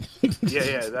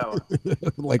 Yeah, that one.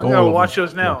 Like I'm all gonna of watch them.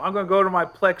 those now. I'm gonna go to my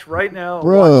Plex right now. and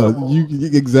watch Bruh, them all. you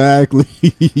exactly.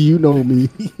 You know me.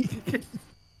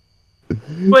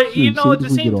 But you know, Soon at the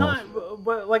as we same get off. time,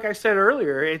 but like I said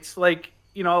earlier, it's like,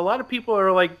 you know, a lot of people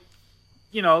are like,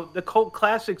 you know, the cult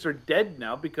classics are dead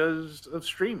now because of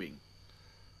streaming.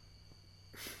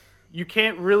 You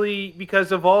can't really,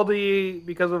 because of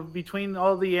between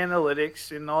all the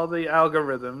analytics and all the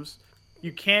algorithms,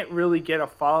 you can't really get a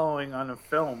following on a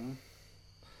film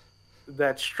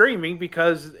that's streaming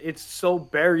because it's so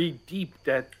buried deep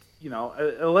that, you know,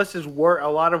 unless it's a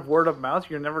lot of word of mouth,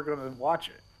 you're never going to watch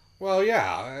it. well,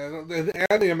 yeah,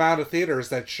 and the amount of theaters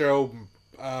that show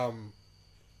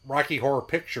Rocky Horror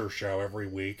Picture Show every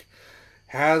week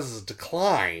has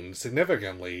declined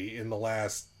significantly in the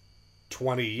last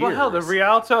 20 years. Well, hell, the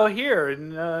Rialto here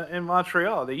in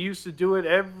Montreal, they used to do it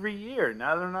every year.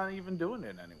 Now they're not even doing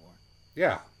it anymore.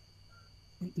 Yeah.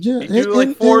 Yeah, They do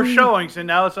like four showings, and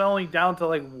now it's only down to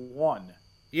like one.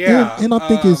 Yeah, and I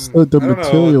think it's the I don't know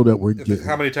material that we're getting.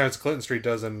 how many times Clinton Street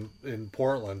does in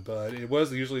Portland, but it was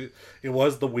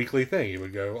the weekly thing. You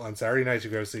would go on Saturday nights, you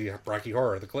go see Rocky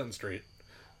Horror at the Clinton Street.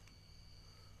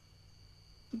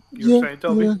 You were saying,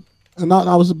 Toby? Yeah. And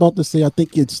I was about to say, I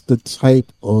think it's the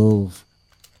type of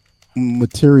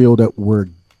material that we're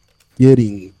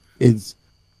getting.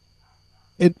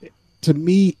 To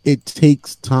me, it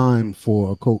takes time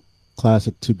for a cult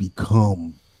classic to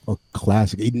become a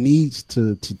classic. It needs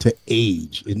to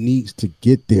age. It needs to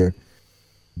get there.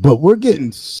 But we're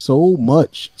getting so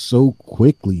much so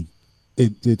quickly.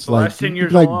 It's The like last 10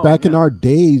 years like alone, back in yeah. our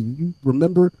days. You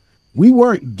remember, we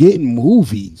weren't getting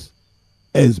movies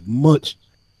as much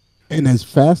and as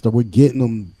fast as we're getting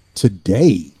them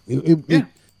today.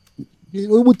 It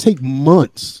would take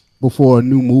months before a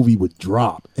new movie would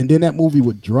drop, and then that movie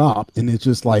would drop, and it's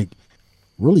just like,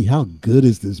 really, how good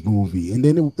is this movie? And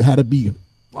then it had to be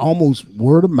almost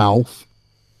word of mouth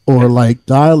or like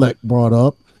dialect brought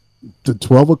up, the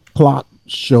 12 o'clock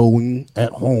showing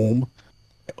at home,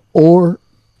 or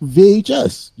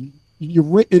VHS. You're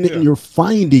renting it and you're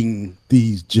finding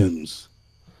these gems.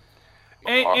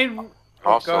 And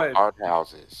Also, go ahead. art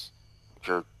houses, which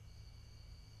are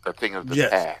a thing of the Yes.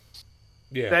 past.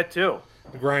 Yeah, That too.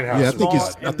 the Grindhouse. Yeah, I is think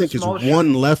dead. and it's small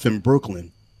one left in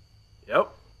Brooklyn. Yep.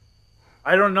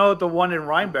 I don't know if the one in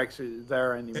Rhinebeck's is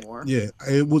there anymore. Yeah,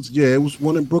 it was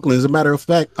one in Brooklyn. As a matter of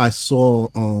fact, I saw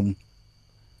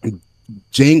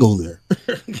Django there.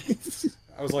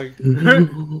 I was like,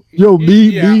 Yo,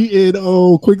 me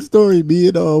and quick story, me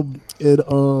and I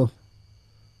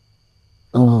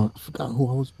forgot who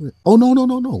I was with. Oh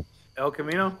no. El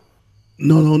Camino?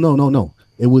 No.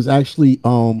 It was actually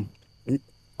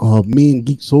me and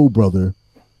Geek Soul Brother,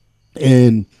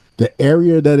 and the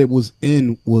area that it was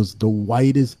in was the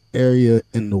whitest area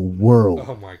in the world.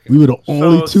 oh my god, We were the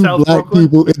only two South black Brooklyn?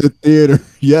 people in the theater.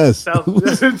 Yes. South-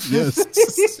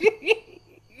 yes.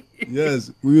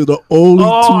 Yes. We were the only two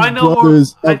Oh, I know.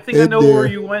 brothers I up think I in know there. where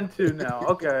you went to now.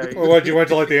 Okay. well, what, you went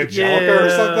to like the Angelica or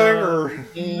something,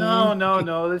 or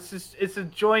No. It's a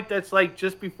joint that's like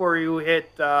just before you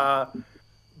hit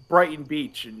Brighton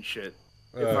Beach and shit.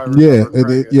 if I Yeah,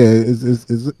 remember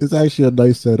correctly. it's actually a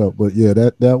nice setup, but yeah,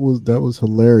 that was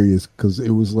hilarious because it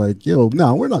was like, yo,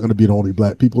 no, we're not gonna be the only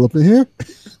black people up in here.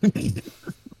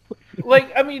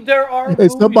 Like, I mean, there are. Hey,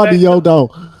 somebody yelled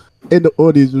out in the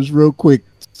audience, just real quick.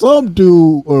 Some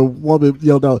dude or woman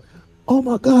yelled out, "Oh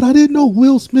my god, I didn't know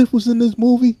Will Smith was in this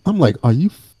movie." I'm like, are you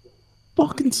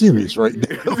fucking serious right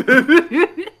now?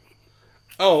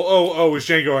 Oh, it was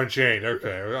Django Unchained.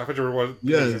 Okay, I thought you were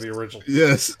the original.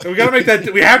 Yes. We gotta make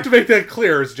that. We have to make that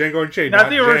clear. It's Django Unchained, Not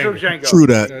the original Django. True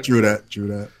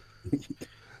that.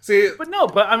 See,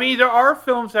 but I mean, there are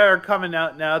films that are coming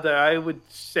out now that I would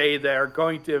say that are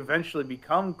going to eventually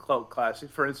become cult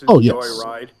classics. For instance, yes.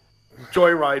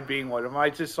 Joyride being one of them. I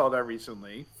just saw that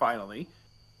recently. Finally,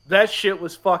 that shit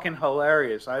was fucking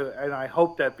hilarious. I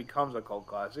hope that becomes a cult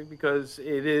classic because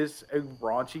it is a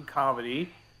raunchy comedy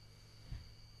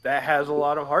that has a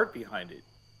lot of heart behind it.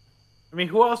 I mean,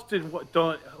 who else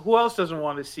doesn't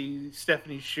want to see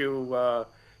Stephanie Hsu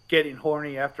getting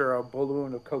horny after a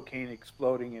balloon of cocaine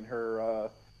exploding in her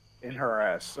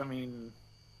ass. I mean,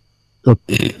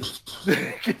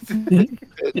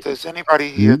 Does anybody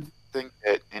here think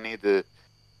that any of the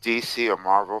DC or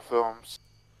Marvel films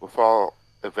will fall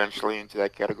eventually into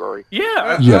that category?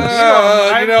 yeah.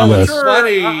 Yes.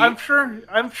 Funny. I'm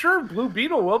sure Blue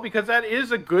Beetle will, because that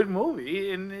is a good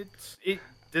movie and it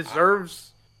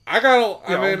deserves. I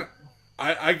gotta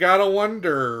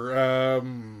wonder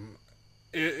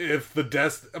if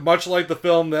much like the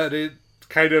film that it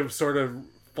kind of sort of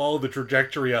followed the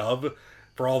trajectory of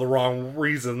for all the wrong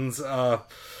reasons,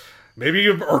 maybe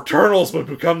Eternals would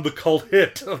become the cult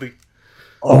hit of the.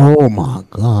 Oh my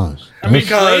gosh! I mean,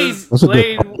 Because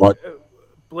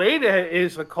Blade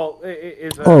is a cult.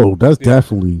 That's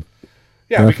definitely.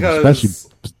 Yeah, because especially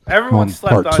everyone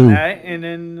slept part on 2. that, and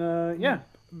then yeah.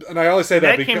 And I only say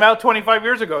that because came out 25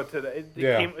 years ago today.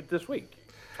 It came this week,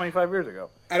 25 years ago.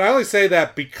 And I only say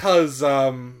that because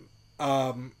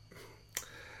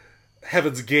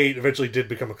Heaven's Gate eventually did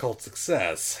become a cult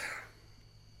success.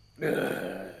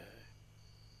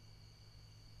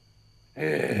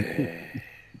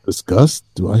 Disgust?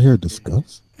 Do I hear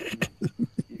disgust?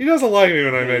 He doesn't like me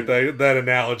when I make that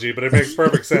analogy, but it makes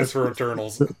perfect sense for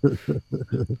Eternals.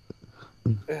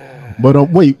 But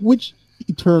wait, which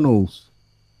Eternals?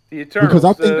 The Eternals. Because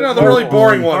I think the really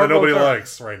boring one that nobody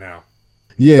likes right now.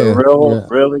 Yeah, The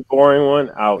really boring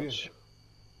one. Ouch.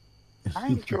 I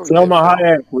enjoyed Selma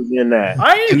Hayek was in that.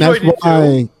 I and that's enjoyed it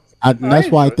too.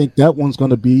 why I think that one's going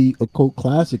to be a cult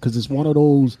classic, because it's one of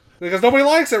those. Because nobody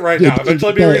likes it right now.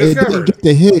 Eventually be It rediscovered. didn't get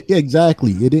the hit. Yeah,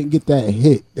 exactly. It didn't get that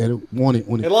hit that it wanted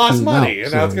when It lost came money, out,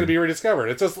 and now it's going to be rediscovered.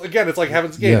 It's just, again, it's like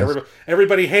Heaven's Gate. Yes.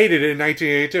 Everybody hated it in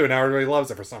 1982, and now everybody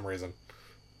loves it for some reason.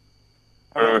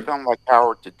 a film like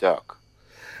Howard the Duck.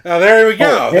 Now there we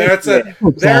go. That's one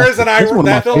of That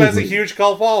my film has a favorites. huge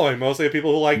cult following, mostly of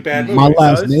people who like bad movies. My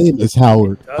last name is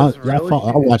Howard. does, really?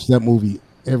 I watch that movie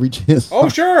every chance. Oh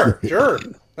sure.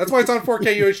 That's why it's on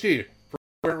 4K UHD for a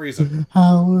different reason.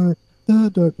 Howard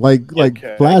the Duck. Like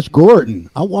Okay. Flash Gordon.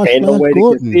 I watched Ain't no Flash way to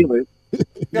Gordon. conceal it.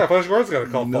 Yeah, Flash Gordon's got a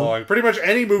cult following. Pretty much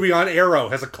any movie on Arrow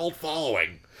has a cult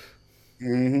following.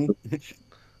 Mm-hmm.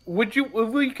 Would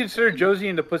we consider Josie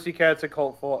and the Pussycats a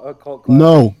cult classic?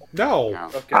 No, No.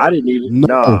 Okay. I didn't even.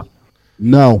 no,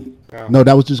 Nah. no.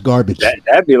 That was just garbage.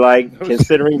 That'd be like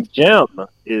considering Gem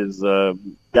is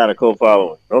got a cult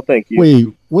following. No, thank you. Wait,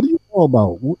 what are you talking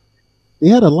about? They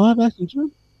had a live action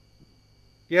Gem?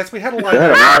 Yes, we had a They lot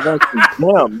had a of live action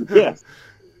Gem. Yes.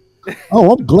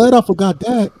 Oh, I'm glad I forgot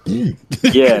that. Dang.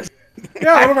 Yes.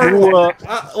 Yeah,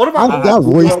 one of our I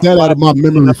erased that out of my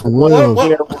memory for real.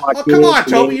 Oh, come on,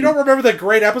 Toby. You don't remember the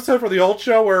great episode from the old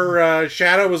show where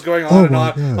Shadow was going on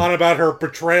and on about her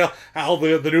betrayal, how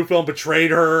the new film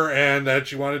betrayed her, and that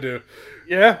she wanted to.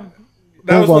 Yeah.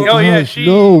 That was my gosh,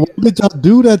 no, why did y'all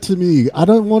do that to me? I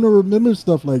don't want to remember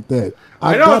stuff like that.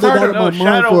 I know, got it's it hard out to of know. my mind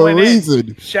Shadow for a went in.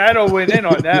 reason. Shadow went in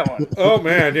on that one. Oh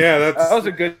man, yeah, That was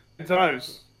a good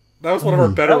times. that was one of our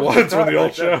better That was ones a from the old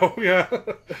right there. show. Yeah.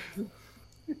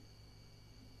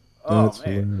 That's Oh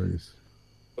man. hilarious.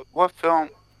 What film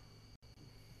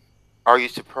are you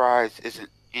surprised isn't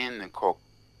in the cult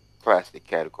classic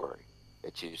category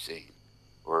that you've seen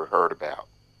or heard about?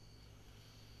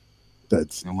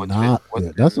 That's And what's not. been- Yeah,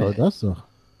 what's that's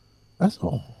been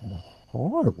a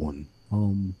hard one.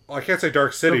 Well, I can't say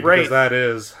Dark City The Wraith. because that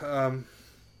is.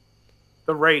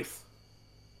 The Wraith.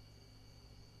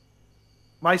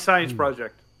 My Science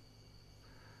Project.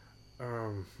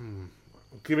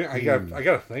 Give me. I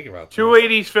gotta think about Two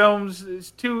 80s films.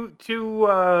 It's two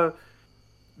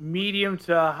medium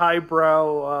to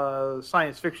highbrow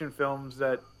science fiction films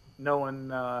that no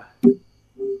one Oh,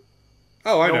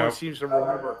 I no know. one seems to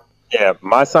remember. Yeah,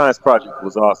 my science project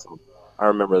was awesome. I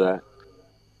remember that.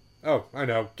 Oh, I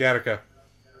know. Gattaca.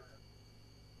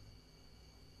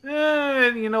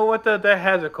 You know what? That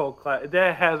has a cult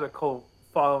that has a cult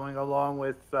following, along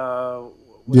with Yeah,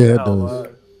 it does.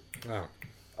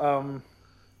 Oh,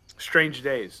 Strange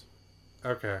Days,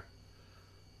 okay.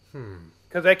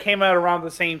 because that came out around the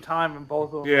same time, and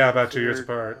both of them. Yeah, were about 2 years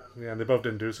considered- apart. Yeah, and they both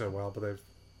didn't do so well, but they've.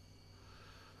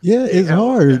 Yeah, it's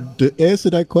hard to answer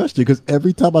that question because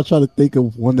every time I try to think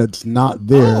of one that's not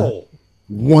there, Oh!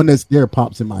 one that's there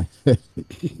pops in my head.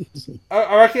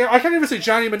 I can't even say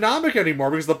Johnny Mnemonic anymore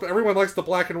because everyone likes the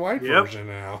black and white Yep. version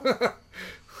now.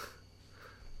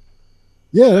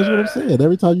 Yeah, that's what I'm saying.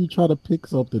 Every time you try to pick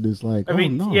something, it's like, I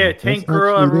mean, oh, no, yeah, that's Tank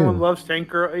Girl. actually Everyone there. loves Tank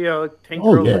Girl. You know, Tank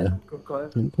Oh, Girl. yeah.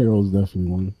 Tank Girl is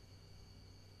definitely one.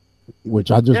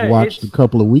 Which I just Yeah, watched a it's-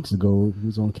 couple of weeks ago. It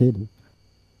was on cable.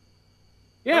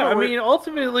 Yeah, I mean,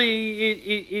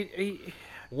 ultimately,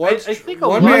 I think a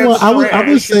one lot man's of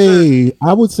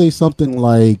I would say something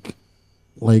like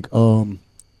and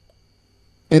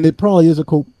it probably is a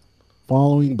cult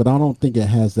following, but I don't think it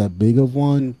has that big of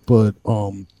one. But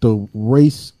the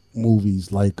race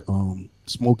movies like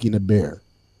Smokey and the Bear.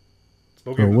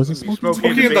 Was it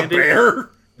Smokey and the Bear?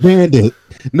 Bandit.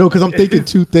 No, because I'm thinking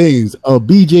two things.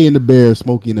 BJ and the Bear,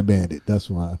 Smokey and the Bandit. That's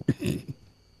why.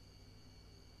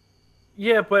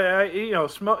 Yeah, but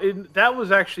that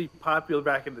was actually popular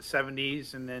back in the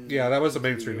 70s, and then that was a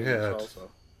mainstream hit. Also.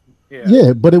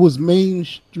 Yeah, but it was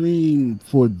mainstream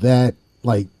for that,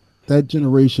 like that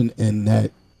generation and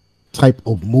that type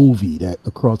of movie, that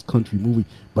across country movie.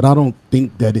 But I don't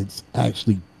think that it's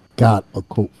actually got a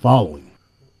cult following.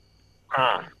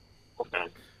 Okay.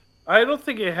 I don't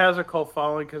think it has a cult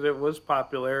following because it was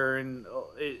popular, and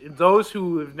those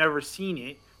who have never seen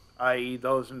it, i.e.,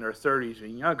 those in their 30s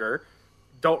and younger,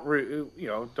 don't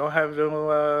have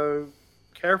no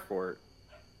care for it.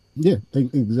 Yeah,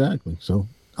 exactly. So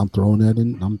I'm throwing that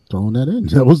in.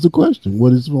 That was the question.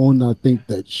 What is one I think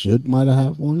that might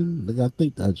have one? Like, I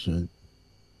think that should.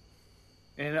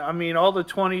 And I mean, all the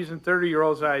 20s and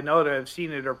 30-year-olds that I know that have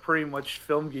seen it are pretty much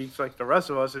film geeks like the rest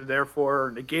of us, and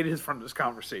therefore negated from this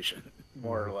conversation,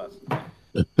 more or less.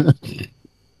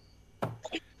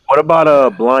 What about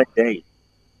a Blind Date?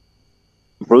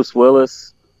 Bruce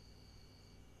Willis,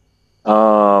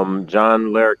 John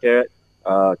Larroquette,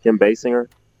 Kim Basinger.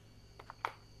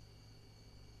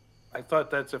 I thought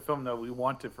that's a film that we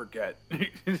want to forget.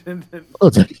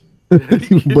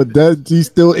 But that he's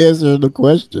still answering the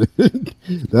question.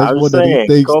 That's what he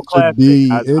thinks should be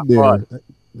in there.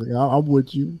 I'm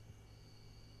with you.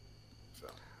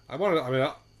 I want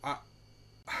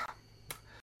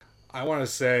to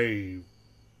say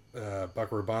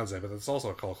Buckaroo Banzai, but that's also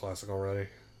a cult classic already.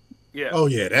 Yeah. Oh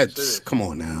yeah, that's come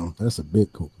on now. That's a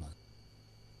big cult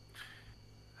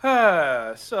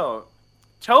classic. So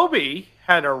Toby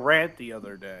had a rant the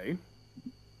other day.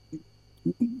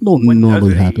 Don't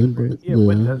normally happen, but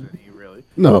when doesn't he really?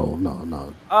 No.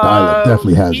 Dialect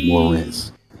definitely has more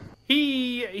rants.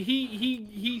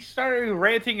 He started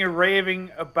ranting and raving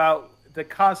about the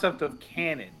concept of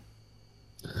canon.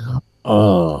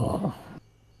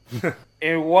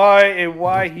 and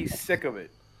why he's sick of it.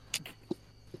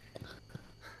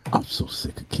 I'm so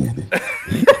sick of canon.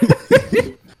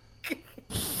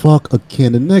 Fuck a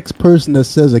canon. The next person that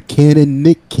says a canon,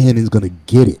 Nick Cannon's gonna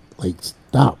get it. Like,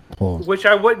 stop. Pause. Which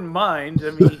I wouldn't mind.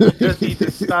 I mean, he does need to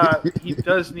stop. He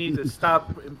does need to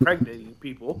stop impregnating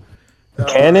people.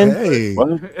 Cannon? Hey,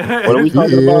 what are we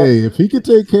talking about? Hey, if he could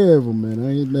take care of him, man,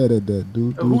 I ain't mad at that,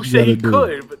 dude. Who said he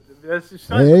could? But that's just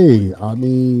hey, I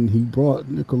mean, he brought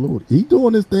Nickelodeon. He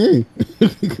doing his thing.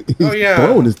 He's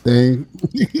throwing his thing.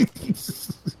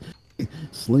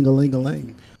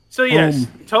 Sling-a-ling-a-ling. So yes,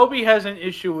 Toby has an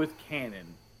issue with Canon.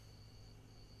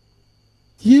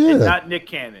 Yeah, and not Nick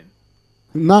Cannon.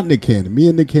 Not Nick Cannon. Me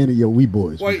and Nick Cannon, we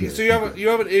boys. Wait, so you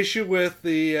have an issue with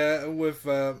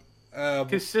the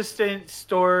consistent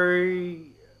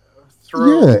story?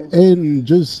 Yeah, and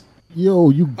just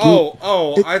you.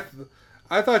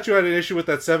 I thought you had an issue with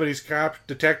that 70s cop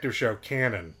detective show,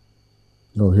 Canon.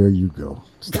 Oh, here you go.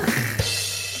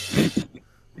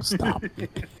 Stop.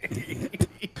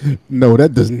 No,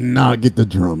 that does not get the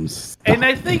drums. Stop. And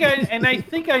I think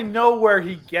I know where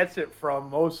he gets it from.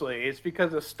 Mostly, it's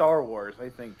because of Star Wars. I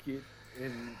think.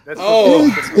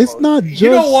 It's not just.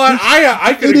 You know what?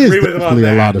 I could agree with him on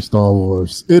that. A lot of Star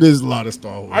Wars. It is a lot of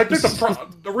Star Wars. I think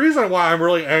the reason why I'm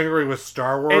really angry with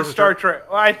Star Wars is Star Trek.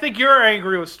 Well, I think you're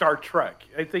angry with Star Trek.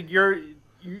 I think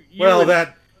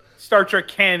that Star Trek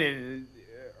canon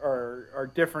are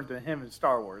different than him in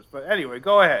Star Wars. But anyway,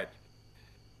 go ahead.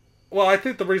 Well, I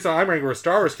think the reason I'm angry with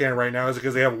Star Wars canon right now is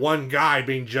because they have one guy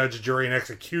being judge, jury, and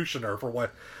executioner for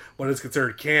what is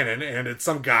considered canon, and it's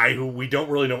some guy who we don't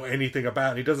really know anything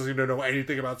about, and he doesn't seem to know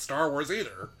anything about Star Wars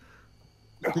either.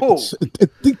 Oh,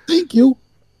 thank you.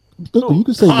 You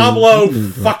can say Pablo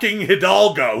fucking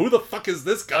Hidalgo. Who the fuck is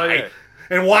this guy? Oh, yeah.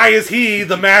 And why is he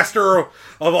the master of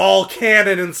all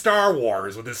canon in Star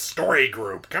Wars with his story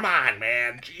group? Come on,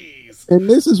 man. Jeez. And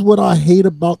this is what I hate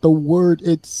about the word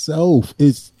itself,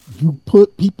 is you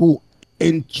put people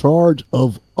in charge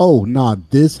of,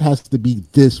 this has to be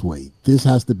this way. This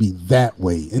has to be that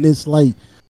way. And it's like,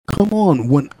 come on.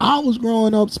 When I was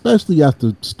growing up, especially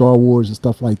after Star Wars and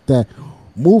stuff like that,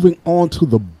 moving on to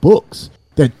the books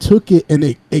that took it and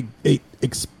it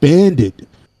expanded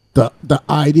the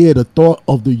idea, the thought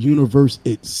of the universe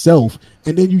itself.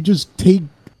 And then you just take,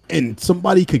 and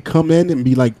somebody could come in and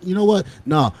be like, you know what?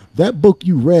 Nah, that book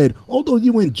you read, although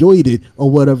you enjoyed it or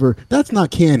whatever, that's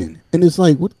not canon. And it's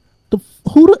like,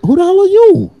 who the hell are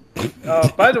you?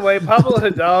 By the way, Pablo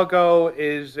Hidalgo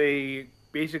is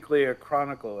basically a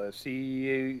chroniclist.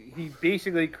 He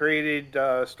basically created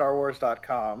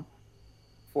StarWars.com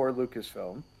for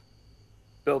Lucasfilm,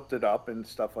 built it up and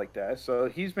stuff like that. So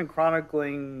he's been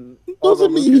chronicling all the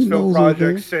Lucasfilm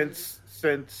projects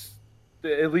since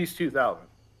at least 2000.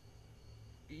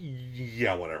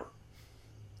 Yeah, whatever.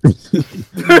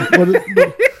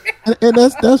 and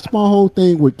that's my whole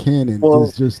thing with Canon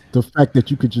is just the fact that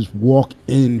you could just walk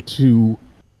into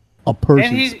a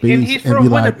person's space and be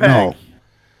like, no.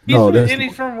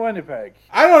 He's from Winnipeg.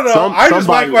 I don't know.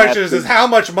 My question is how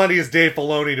much money is Dave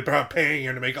Filoni paying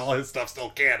him to make all his stuff still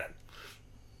canon?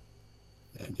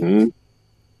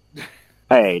 Mm-hmm.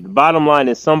 Hey, the bottom line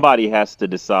is somebody has to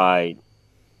decide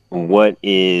what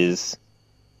is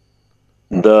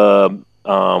the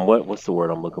what's the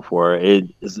word I'm looking for?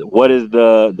 What is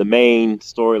the main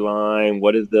storyline?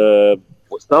 What is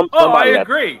I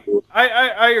agree.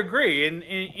 I agree. And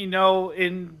you know,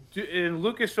 in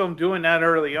Lucasfilm doing that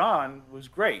early on was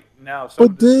great. Now some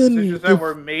of the decisions that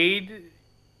were made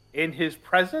in his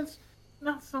presence,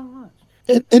 not so much.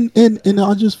 And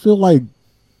I just feel like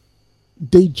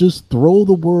they just throw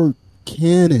the word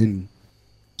canon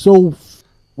so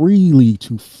freely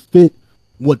to fit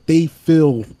what they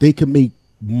feel they can make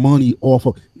money off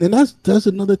of. And that's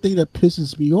another thing that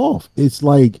pisses me off. It's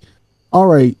like, all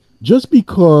right, just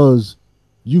because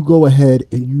you go ahead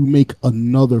and you make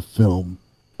another film,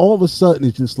 all of a sudden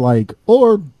it's just like,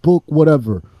 or book,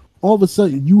 whatever, all of a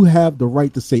sudden you have the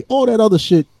right to say, oh, that other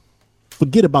shit,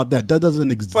 forget about that. That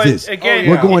doesn't exist. But again,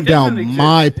 we're going down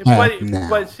my path now.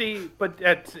 That's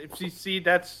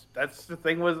the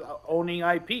thing with owning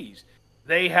IPs.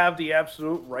 They have the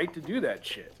absolute right to do that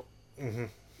shit. Mm-hmm.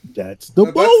 That's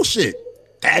the bullshit.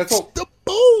 That's the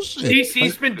bullshit.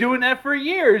 DC's been doing that for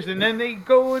years, and then they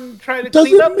go and try to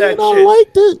clean up that shit. I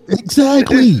like that.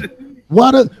 Exactly.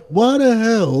 Why the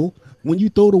hell, when you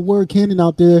throw the word canon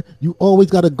out there, you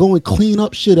always got to go and clean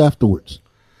up shit afterwards?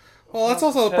 Well, that's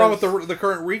also the problem with the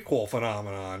current requel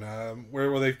phenomenon,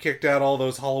 where they've kicked out all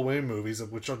those Halloween movies,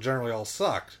 which generally all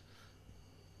sucked.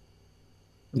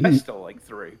 I still like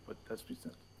 3, but that's beside the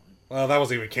point. Well, that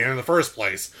wasn't even canon in the first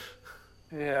place.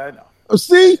 Yeah, I know.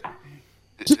 See?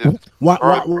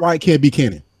 Why it can't be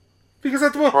canon? Because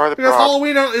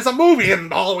Halloween is a movie in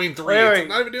Halloween 3. It's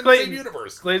not even in the same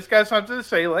universe. Clayton's got something to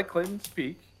say. Let Clayton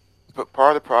speak. But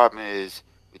part of the problem is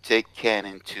we take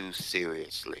canon too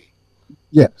seriously.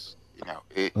 Yes. You know,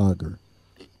 I agree.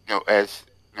 You know, as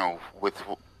you know, with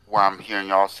what I'm hearing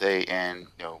y'all say and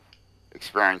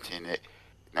experiencing it,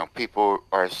 people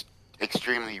are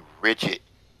extremely rigid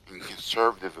and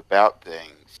conservative about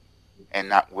things and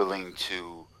not willing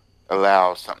to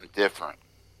allow something different.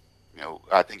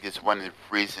 I think it's one of the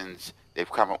reasons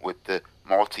they've come up with the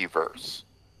multiverse.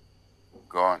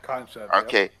 Concept.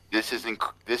 Okay, yep. This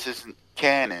isn't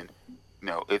canon.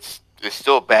 It's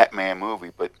still a Batman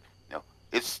movie, but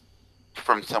it's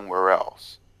from somewhere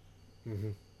else.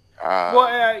 Mm-hmm.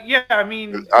 I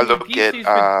mean, I look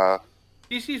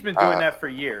DC's been doing that for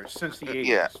years, since the 80s.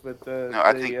 Yeah. With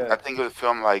I think of a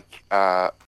film like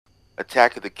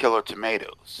Attack of the Killer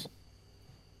Tomatoes.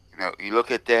 You look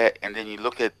at that, and then you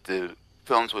look at the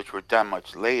films which were done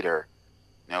much later,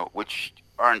 which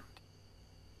aren't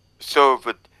sort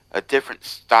of a different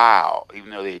style,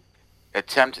 even though they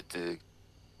attempted to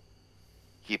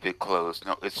keep it close.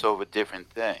 No, it's sort of a different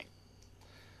thing.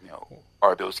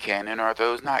 Are those canon or are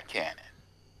those not canon?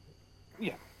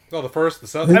 Yeah. Well,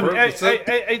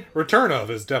 the Return of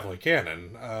is definitely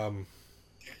canon.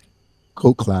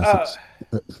 Cult classics.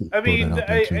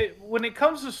 When it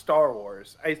comes to Star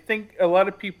Wars, I think a lot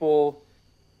of people,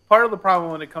 part of the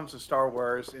problem when it comes to Star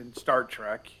Wars and Star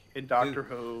Trek and Doctor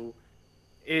Who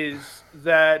is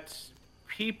that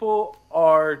people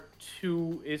are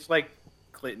too, it's like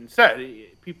Clinton said,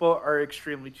 people are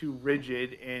extremely too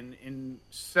rigid and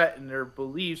set in their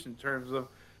beliefs in terms of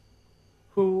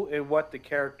who and what the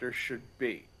character should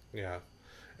be. Yeah.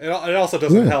 It also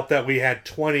doesn't help that we had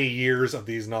 20 years of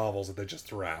these novels that they just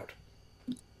threw out.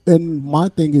 And my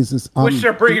thing is which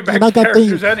they're bringing back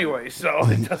characters anyway, so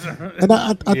it doesn't. And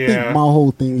I think my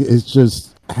whole thing is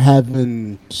just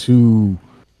having to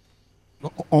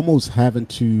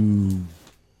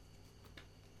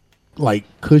like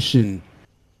cushion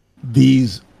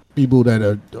these people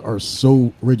that are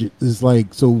so rigid. It's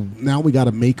like, so now we got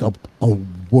to make up a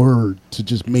word to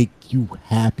just make you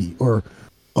happy, or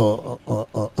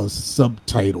a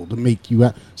subtitle to make you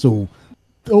happy. So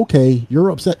okay,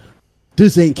 you're upset.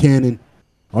 This ain't canon.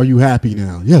 Are you happy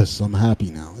now? Yes, I'm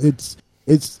happy now. It's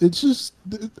just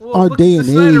our day and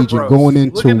age and going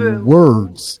into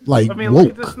words like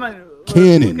woke,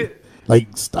 canon.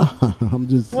 Like, stop. I'm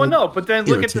just. Well, like, no, but then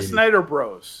look at the irritated. Snyder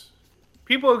Bros.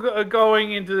 People are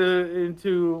going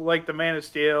into like the Man of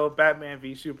Steel, Batman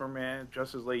v Superman,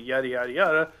 Justice League, yada yada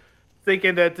yada,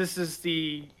 thinking that this is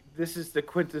the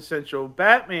quintessential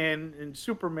Batman and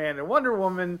Superman and Wonder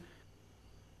Woman,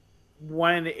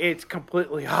 when it's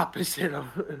completely opposite of.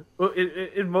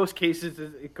 In most cases,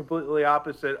 it's completely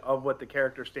opposite of what the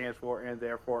character stands for and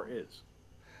therefore is.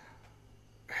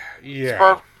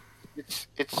 Yeah,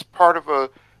 it's part of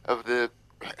the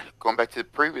going back to the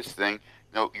previous thing.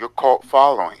 Your cult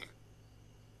following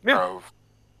of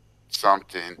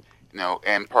something.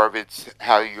 And part of it's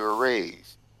how you're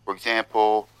raised. For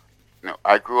example,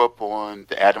 I grew up on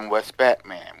the Adam West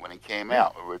Batman when it came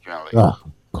out originally.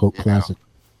 Cult classic.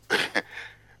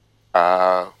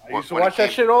 I used to watch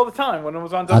that shit all the time when it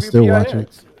was on WPIX. I still watch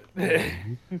it.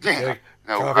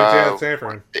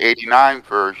 The '89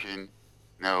 version.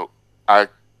 I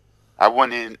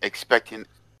went in expecting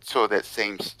sort of that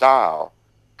same style.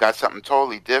 Got something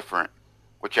totally different,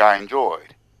 which I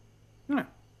enjoyed.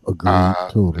 Agreed.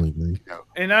 Totally agree.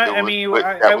 And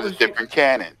that was a different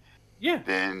canon. Yeah.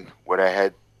 Than what I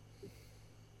had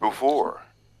before.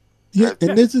 Yeah,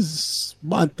 and this is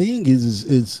my thing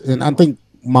is and I think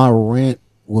my rant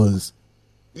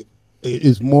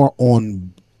is more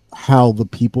on how the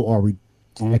people are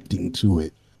reacting to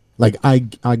it. Like I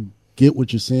get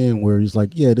what you're saying, where he's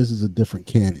like, yeah, this is a different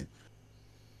canon.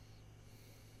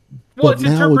 Well, but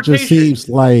now it just seems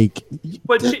like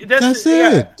that's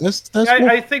it. That's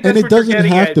I think that's and it what doesn't you're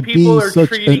getting have at. to People be are such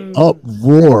treating... an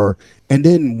uproar. And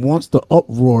then once the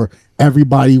uproar,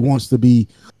 everybody wants to be,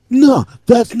 no,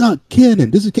 that's not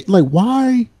canon. This is like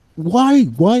why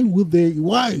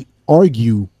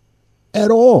argue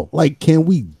at all? Like, can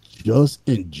we just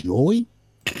enjoy?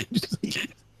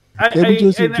 I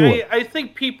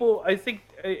think people.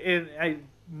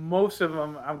 Most of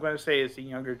them, I'm going to say, is the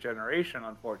younger generation,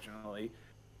 unfortunately,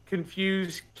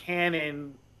 confuse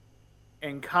canon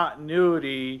and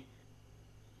continuity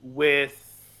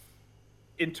with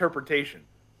interpretation.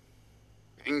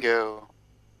 Bingo.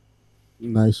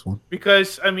 Nice one.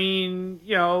 Because, Nolan's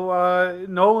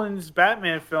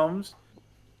Batman films,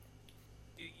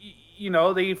 he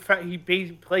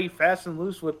played fast and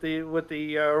loose with the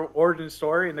origin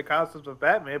story and the concepts of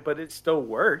Batman, but it still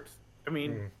worked.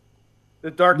 The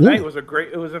Dark Knight was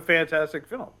a fantastic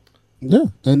film. Yeah,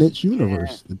 and its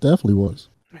universe. It definitely was.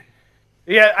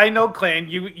 Yeah, I know, Clan.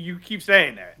 You keep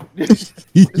saying that.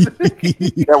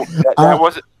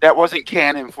 that wasn't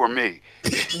canon for me.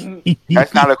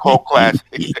 That's not a cult classic.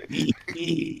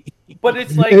 But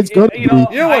it's like it's gonna you know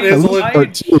what is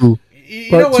part two.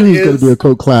 Part two is going to be a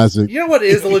cult classic. You know what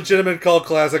is a legitimate cult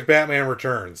classic? Batman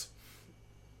Returns.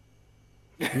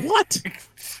 What? Of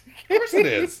course it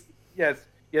is. Yes,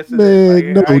 it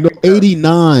Man, is. no,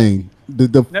 89.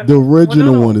 The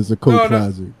original one is a cult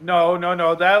classic. No.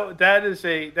 That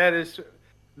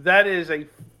is a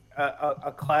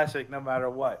classic no matter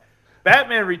what.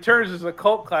 Batman Returns is a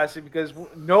cult classic because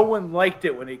no one liked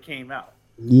it when it came out.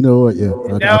 You know what? Yeah.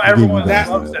 Now everyone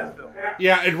loves that film.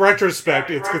 Yeah, in retrospect,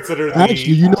 it's considered.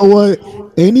 Actually, you know what?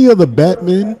 Any of the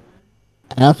Batman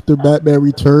after Batman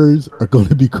Returns are going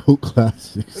to be cult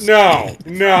classics. No. At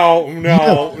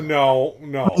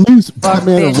least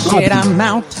Batman this shit, I'm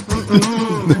out.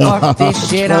 Fuck this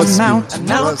shit, I'm out.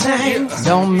 No thanks.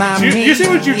 Don't mind me. You see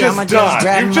what you just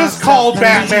done? You just called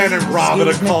Batman and Robin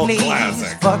a cult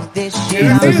classic. Fuck this shit,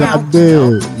 Yes, I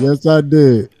did.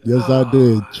 Yes, I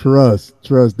did. Trust.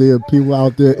 There are people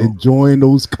out there enjoying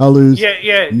those colors.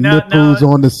 Yeah. Nipples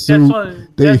on the suit.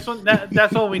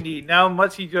 That's all we need. Now,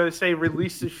 Mutsie's going to say,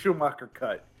 release the Schumacher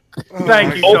cut.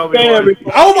 Thank you, Toby.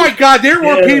 Oh my God, there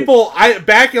were people.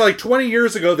 Back in like 20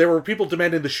 years ago, there were people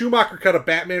demanding the Schumacher cut of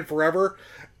Batman Forever,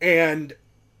 and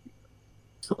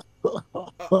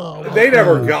they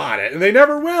never got it, and they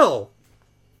never will.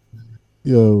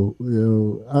 Yo,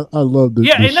 I love this.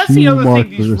 Yeah, and that's the other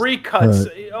thing. These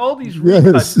recuts, all these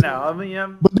recuts now. I mean,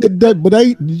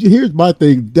 here's my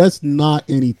thing. That's not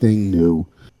anything new.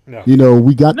 No. You know,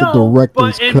 we got the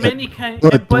director's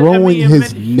cut, but throwing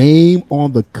his name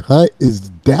on the cut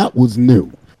was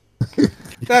new.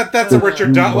 That's a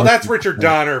Richard. That's Richard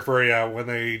Donner for you when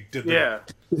they did the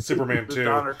Superman 2,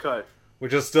 Donner cut,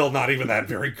 which is still not even that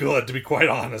very good, to be quite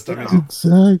honest. I mean,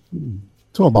 exactly.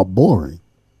 Talking about boring.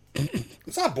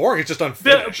 It's not boring. It's just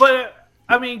unfinished. But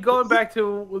I mean, going back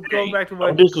to what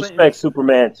don't disrespect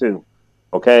Superman 2,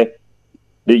 okay?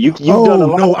 You've done a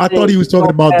lot no, I thought he was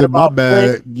talking about that. My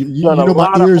bad. You know,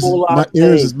 my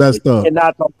ears is messed up.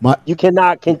 You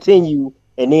cannot continue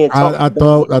and then I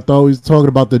thought he was talking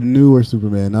about the newer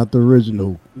Superman, not the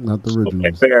original,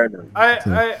 Okay, fair enough.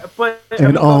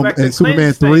 And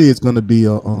Superman 3 is going to be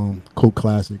a cult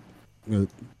classic.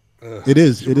 It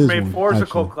is. Superman 4 is a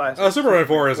cult classic. Superman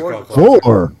 4 is a cult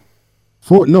classic.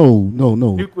 4? No.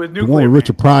 With The one with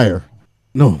Richard Pryor.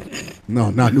 No,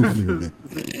 not Nuclear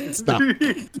Man. Stop.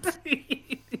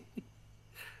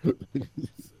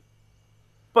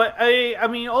 But I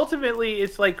mean, ultimately,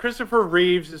 it's like Christopher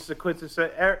Reeves is the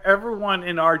quintessential. Everyone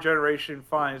in our generation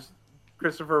finds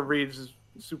Christopher Reeves'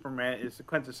 Superman is the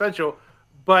quintessential.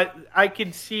 But I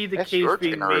can see the case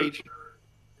being made.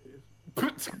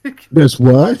 That's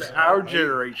what? Our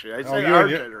generation. I said our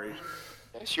generation.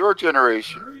 That's your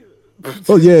generation.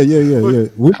 Oh yeah. You're going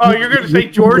to say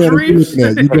George Reeves?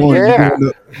 You're going back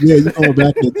to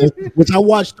that, which I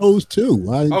watched those too.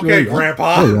 Okay,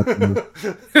 Grandpa.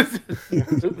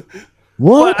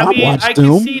 What? Well, I mean, watched I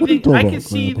them. can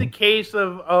see the case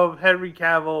of Henry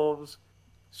Cavill's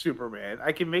Superman.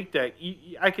 I can make that.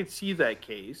 I can see that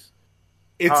case.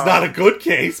 It's not a good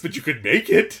case, but you could make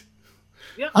it.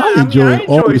 Yeah, I enjoyed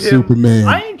all the Superman.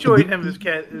 I enjoyed him as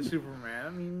Superman. I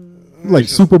mean, like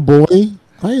Superboy.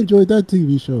 I enjoyed that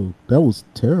TV show. That was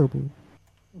terrible.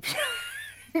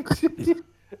 I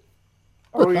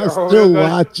still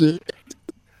watch it.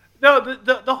 No,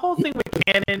 the whole thing with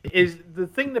Canon is the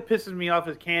thing that pisses me off.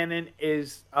 Is Canon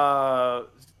is the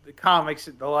comics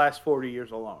in the last 40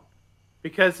 years alone,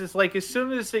 because it's like as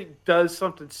soon as it does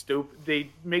something stupid,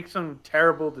 they make some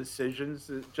terrible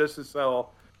decisions just to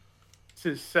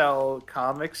sell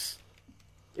comics.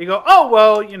 You go, oh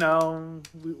well,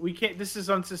 we can't. This is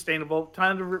unsustainable.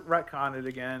 Time to retcon it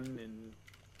again, and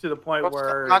to the point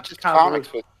where not just comics,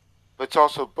 but it's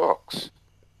also books.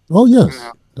 Oh yes,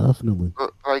 definitely.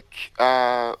 Like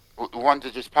one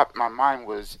that just popped in my mind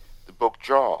was the book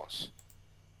Jaws.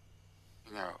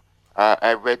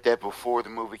 I read that before the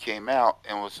movie came out,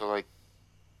 and was like,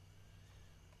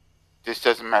 this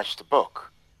doesn't match the book.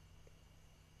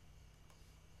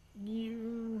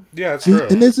 Yeah, it's true.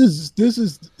 And this is.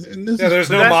 There's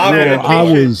no mob.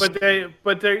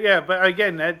 But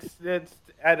again, that's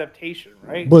adaptation,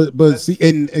 right? But at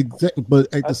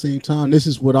the same time, this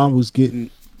is what I was getting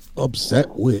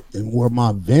upset with, and where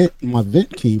my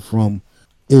vent came from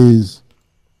is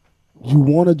you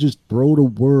want to just throw the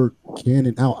word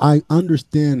canon out. I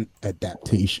understand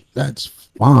adaptation. That's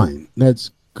fine. That's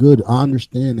good. I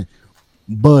understand it,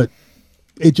 but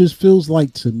it just feels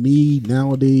like to me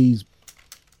nowadays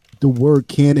the word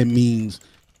canon means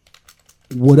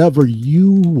whatever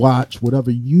you watch,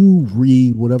 whatever you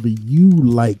read, whatever you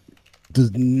like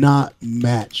does not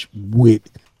match with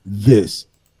this.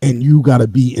 And you got to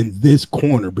be in this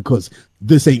corner because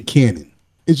this ain't canon.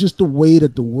 It's just the way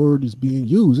that the word is being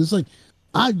used. It's like,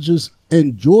 I just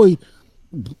enjoy,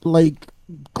 like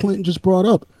Clinton just brought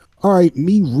up. All right,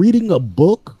 me reading a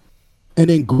book and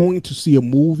then going to see a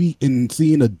movie and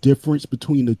seeing a difference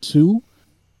between the two.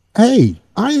 Hey,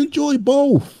 I enjoy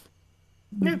both.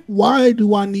 Why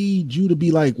do I need you to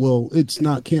be like, well, it's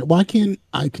not canon? Why can't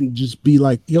I can just be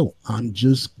like, yo, I'm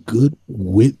just good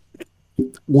with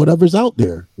whatever's out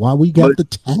there? Why we got to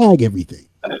tag everything?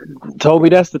 Toby,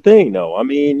 that's the thing, though. I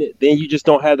mean, then you just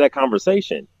don't have that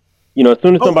conversation. As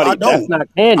soon as somebody that's not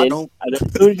canon,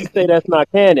 as soon as you say that's not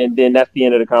canon, then that's the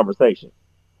end of the conversation.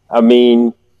 I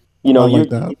mean,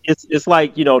 it's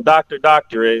like,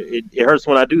 doctor, it hurts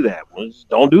when I do that. Well, just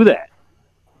don't do that.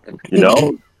 I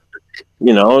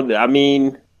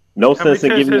mean, no sense in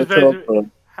giving yourself.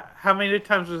 How many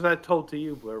times was that told to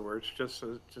you, Blair Words? Just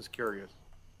curious.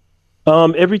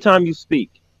 Every time you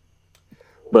speak,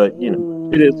 but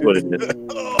it is what it is.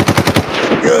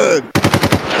 Good.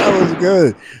 That was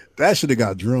good. That should have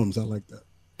got drums. I like that.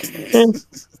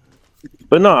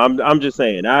 But no, I'm just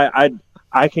saying.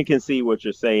 I can concede what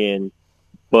you're saying,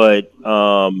 but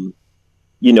the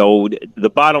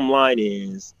bottom line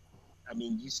is, I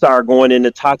mean, you start going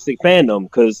into toxic fandom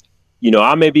because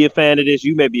I may be a fan of this,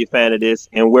 you may be a fan of this,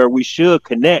 and where we should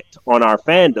connect on our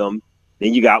fandom,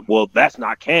 then you got, well, that's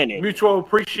not canon. Mutual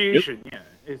appreciation.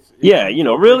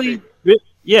 Really.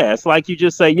 Yeah, it's like you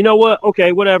just say, you know what,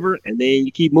 okay, whatever, and then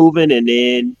you keep moving, and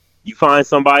then you find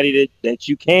somebody that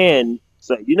you can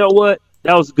say, you know what,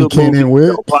 that was a good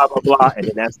movie, blah blah blah, and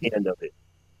then that's the end of it.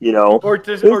 Or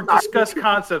discuss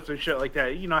concepts and shit like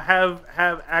that.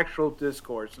 Have actual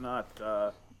discourse, not.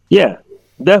 Yeah,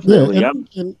 definitely. Yeah,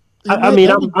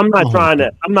 I'm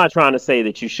not trying to say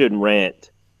that you shouldn't rant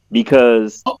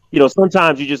because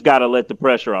sometimes you just got to let the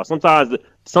pressure off. Sometimes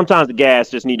the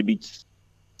gas just need to be.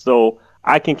 So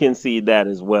I can concede that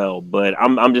as well. But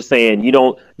I'm just saying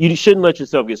you shouldn't let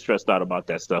yourself get stressed out about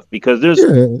that stuff because there's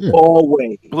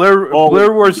always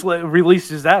Blair Wars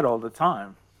releases that all the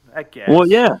time. That gas. Well,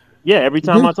 yeah. Every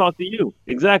time I talk to you,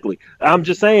 exactly. I'm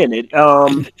just saying it.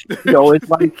 It's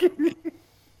like.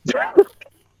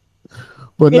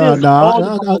 But I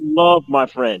love my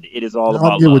friend. It is all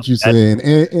about. I get love. what you're saying,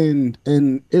 and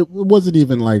it wasn't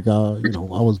even like I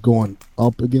was going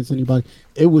up against anybody.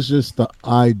 It was just the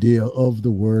idea of the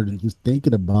word and just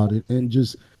thinking about it and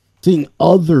just seeing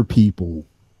other people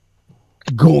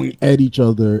going at each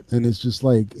other, and it's just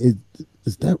like, is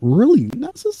that really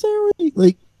necessary?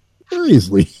 Like,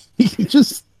 seriously,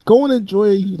 just go and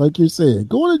enjoy, like you're saying,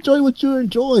 go and enjoy what you're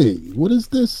enjoying. What is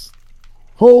this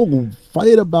whole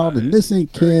fight about, and this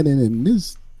ain't canon, and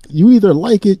this, you either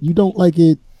like it, you don't like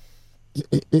it,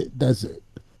 that's it.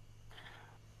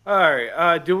 All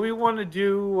right, do we want to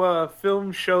do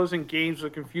film, shows, and games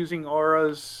with confusing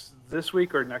auras this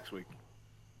week or next week?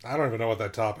 I don't even know what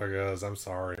that topic is. I'm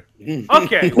sorry.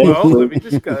 Okay, well, let me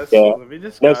discuss.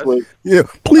 Next week. Yeah,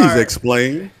 please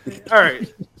explain. All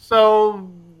right, so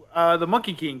The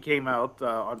Monkey King came out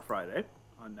on Friday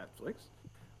on Netflix.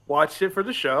 Watched it for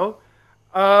the show.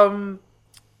 Yeah,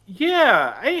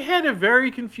 I had a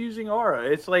very confusing aura.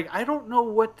 It's like, I don't know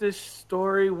what this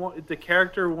story, the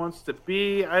character wants to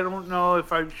be. I don't know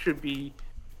if I should be,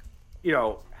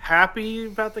 happy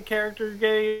about the character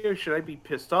getting, or should I be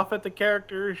pissed off at the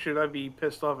character? Should I be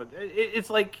pissed off at it's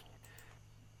like,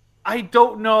 I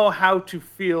don't know how to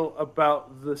feel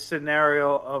about the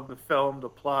scenario of the film, the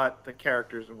plot, the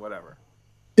characters, and whatever.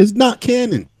 It's not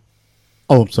canon.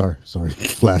 Oh, I'm sorry.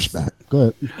 Flashback.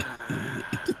 Go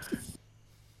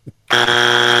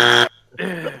ahead.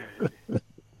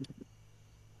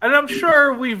 And I'm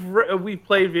sure we've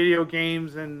played video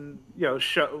games and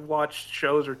watched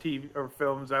shows or TV or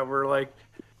films that were like,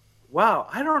 wow,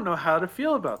 I don't know how to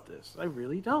feel about this. I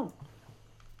really don't.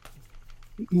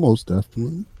 Most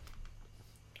definitely.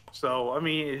 So, I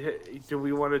mean, do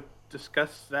we want to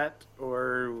discuss that,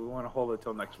 or we want to hold it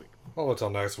till next week? Hold it till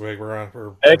next week. We're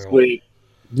next week.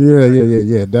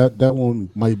 Yeah. That one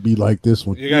might be like this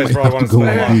one. You guys probably want to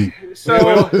spend it.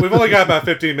 So we've only got about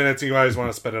 15 minutes. You guys want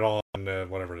to spend it all on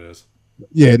whatever it is.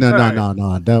 Yeah, no.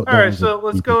 All right, so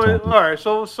let's go. All right,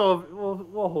 so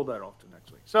we'll hold that off to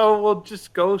next week. So we'll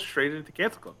just go straight into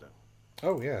Cancel Club then.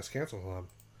 Oh yes, Cancel Club.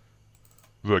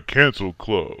 The Cancel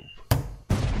Club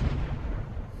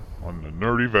on the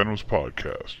Nerdy Venoms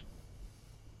Podcast.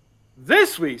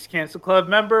 This week's Cancel Club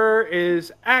member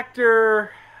is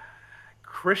actor,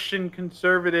 Christian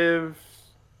conservative,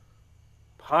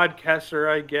 podcaster,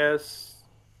 I guess,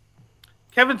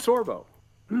 Kevin Sorbo.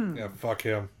 Yeah, fuck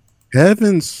him.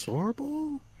 Kevin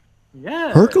Sorbo?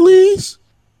 Yeah. Hercules.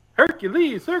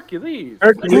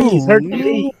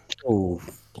 Oh,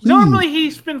 normally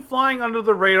he's been flying under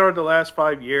the radar the last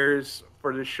 5 years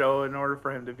for the show in order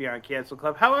for him to be on Cancel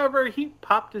Club. However, he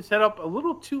popped his head up a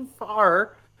little too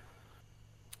far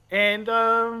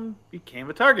and became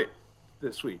a target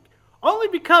this week. Only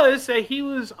because he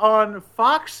was on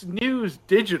Fox News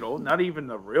Digital, not even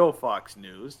the real Fox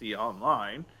News, the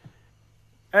online,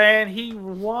 and he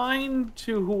whined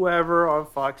to whoever on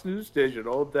Fox News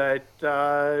Digital that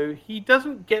he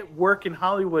doesn't get work in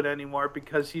Hollywood anymore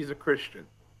because he's a Christian.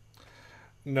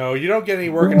 No, you don't get any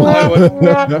work in Hollywood.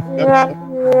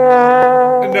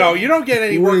 No, you don't get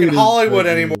any work in Hollywood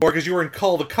anymore because you were in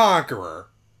Cull the Conqueror.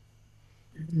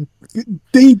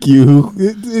 Thank you.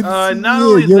 Not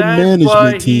only your that,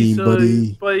 management team,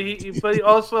 buddy. But he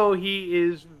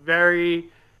is very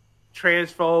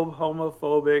transphobe,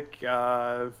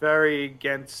 homophobic, very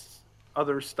against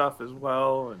other stuff as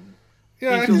well. And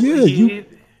you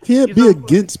can't be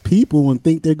against people and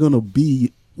think they're gonna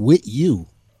be with you.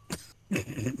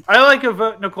 I like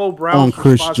Yvette Nicole Brown's on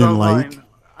Christian like.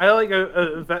 I like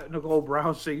Yvette Nicole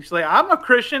Brown saying, she's like, I'm a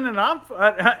Christian and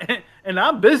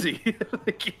I'm busy.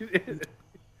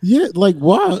 Yeah, like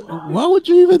why would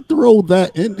you even throw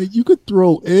that in? You could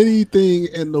throw anything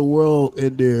in the world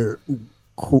in there.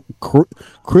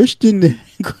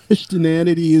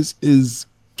 Christianity is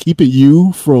keeping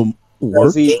you from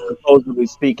working. He's supposedly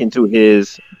speaking to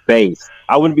his base.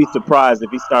 I wouldn't be surprised if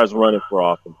he starts running for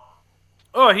office.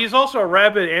 Oh, he's also a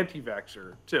rabid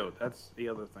anti-vaxxer too. That's the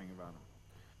other thing about him.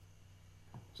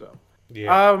 So,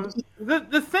 yeah.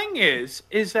 The thing is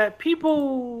that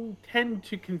people tend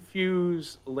to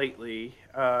confuse lately,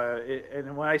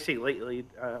 and when I say lately,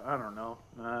 I don't know,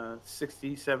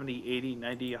 60, 70, 80,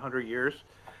 90, 100 years.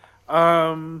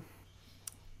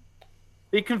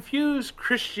 They confuse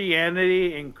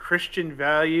Christianity and Christian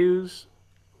values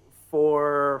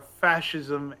for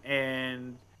fascism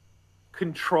and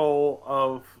control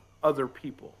of other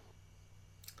people.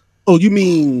 Oh, you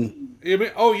mean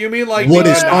like what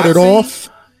it started Nazi? off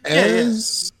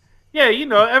as? Yeah,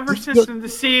 ever since the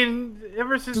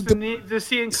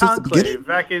Nicene Conclave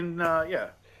back in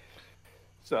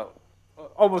so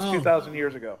almost 2,000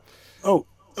 years ago. So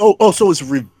it's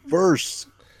reverse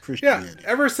Christianity. Yeah,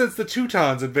 ever since the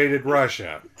Teutons invaded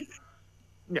Russia.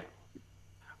 Yeah.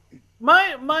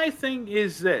 My thing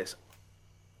is this,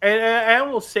 and I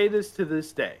will say this to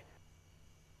this day.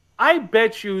 I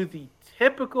bet you the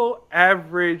typical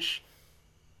average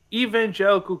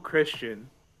evangelical Christian,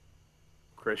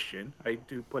 I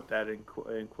do put that in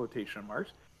quotation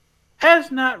marks, has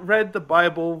not read the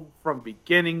Bible from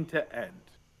beginning to end.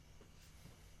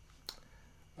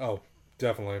 Oh,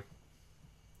 definitely.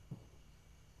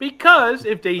 Because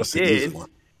if they did,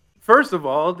 first of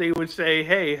all, they would say,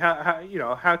 "Hey,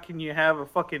 how can you have a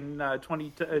fucking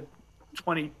 20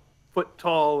 foot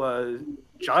tall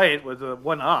giant with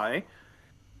one eye?"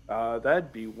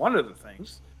 That'd be one of the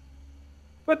things.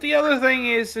 But the other thing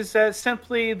is that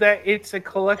simply that it's a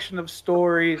collection of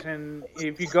stories, and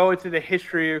if you go into the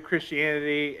history of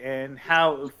Christianity and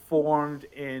how it formed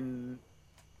in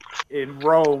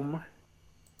Rome,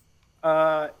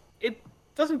 it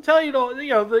doesn't tell you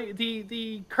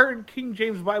the current King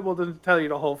James Bible doesn't tell you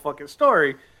the whole fucking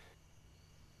story.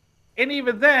 And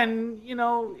even then,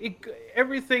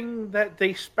 everything that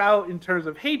they spout in terms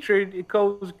of hatred, it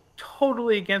goes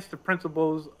totally against the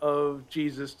principles of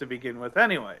Jesus to begin with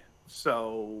anyway.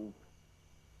 So,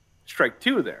 strike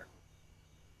two there.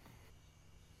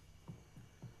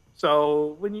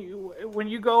 So, when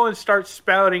you go and start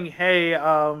spouting, hey,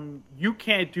 you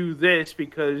can't do this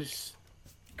because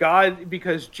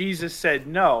Jesus said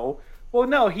no. Well,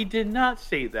 no, he did not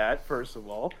say that, first of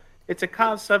all. It's a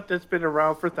concept that's been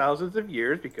around for thousands of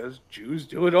years because Jews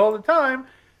do it all the time.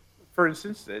 For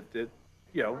instance,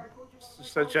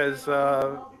 such as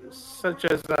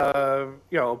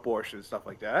abortion and stuff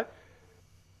like that.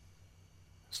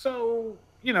 So,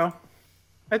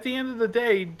 at the end of the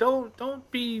day,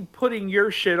 don't be putting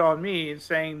your shit on me and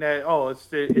saying that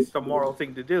it's the moral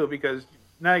thing to do, because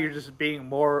now you're just being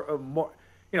more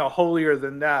holier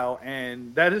than thou,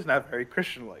 and that is not very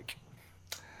Christian-like.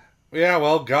 Yeah,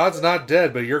 well, God's not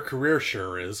dead, but your career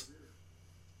sure is.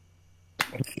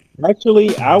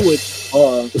 Actually, I would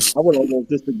almost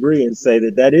disagree and say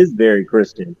that is very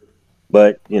Christian,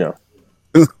 but oh,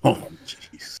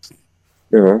 jeez.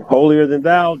 Holier than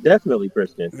thou, definitely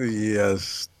Christian.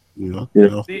 Yes. You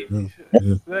do,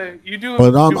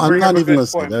 but I'm not even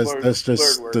listening. That's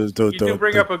just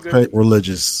the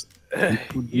religious.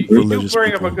 You do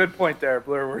bring up a good point there,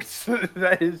 Blurwords.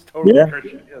 That is totally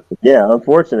Christian. Yes. Yeah,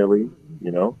 unfortunately,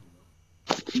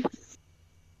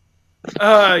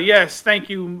 Yes, thank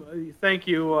you,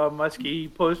 Muskie. He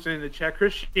posted in the chat,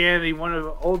 Christianity, one of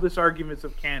the oldest arguments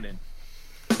of canon.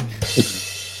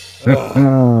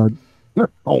 Oh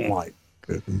my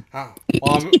goodness. How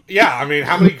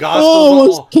many gospels?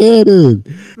 Oh, it's canon.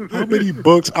 How many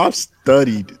books I've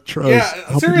studied? Trust.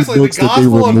 Yeah, seriously, the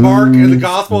Gospel of Mark and the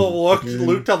Gospel of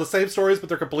Luke tell the same stories, but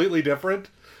they're completely different.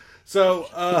 So,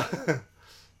 I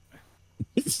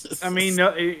mean,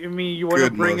 you want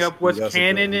to bring up what's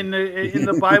canon in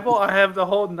the Bible? I have the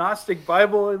whole Gnostic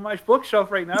Bible in my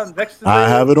bookshelf right now, next to I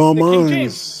have it on King mine.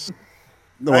 James.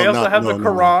 I also have the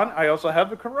Quran. I also have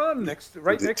the Quran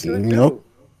right next to it too.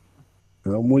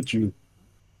 I'm with you.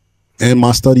 And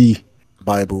my study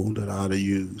Bible that I had to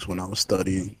use when I was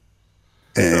studying.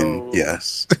 And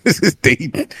yes,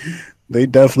 they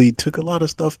definitely took a lot of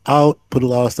stuff out, put a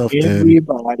lot of stuff in.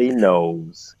 Everybody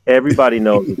knows that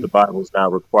the Bible's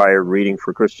not required reading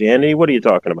for Christianity. What are you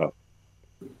talking about?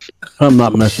 I'm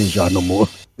not messing with y'all no more.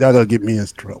 Y'all gonna get me in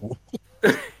trouble.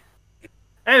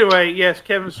 Anyway, yes,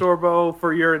 Kevin Sorbo,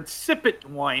 for your insipid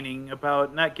whining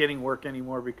about not getting work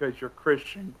anymore because you're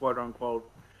Christian, quote unquote,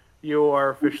 you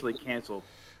are officially canceled.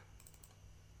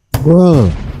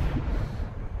 Bruh,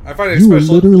 I find it you were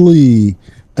literally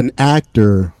an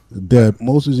actor that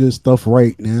most of your stuff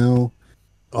right now.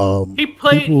 He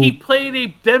played a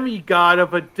demigod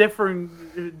of a different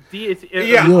deity.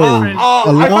 Yeah,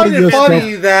 I find it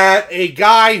funny that a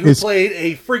guy who played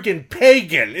a freaking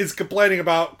pagan is complaining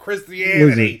about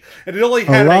Christianity, and it only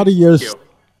had a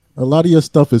lot of your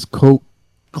stuff is cult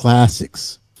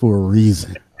classics for a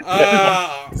reason.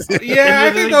 Yeah,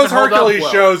 I think those Hercules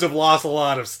shows have lost a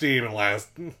lot of steam in the last.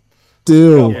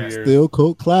 Still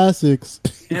cult classics.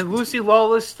 And Lucy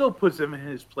Lawless still puts him in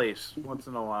his place once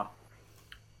in a while,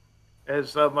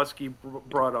 as Muskie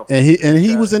brought up. And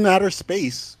he was in outer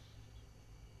space.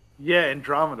 Yeah,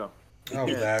 Andromeda. Oh,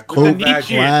 yeah. that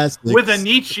with a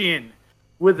Nietzschean.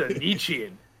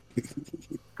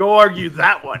 Go argue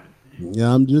that one.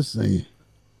 Yeah, I'm just saying.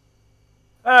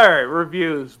 All right,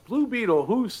 reviews. Blue Beetle.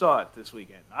 Who saw it this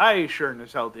weekend? I sure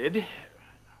as hell did.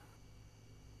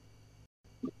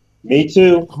 Me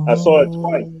too. I saw it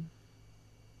twice.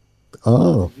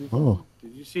 Oh.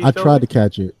 Did you see it, I Toby? tried to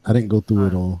catch it. I didn't go through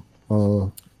it all.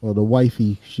 Well, the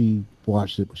wifey, she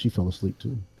watched it, but she fell asleep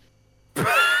too.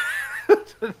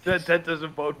 that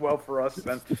doesn't bode well for us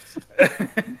then.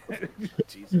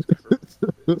 Jesus Christ.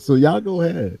 So y'all go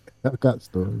ahead. I got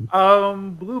stories.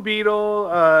 Blue Beetle,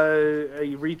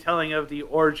 a retelling of the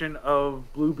origin of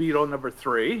Blue Beetle number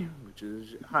 3, which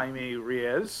is Jaime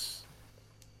Reyes.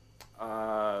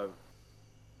 I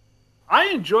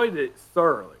enjoyed it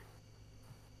thoroughly.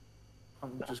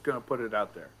 I'm just going to put it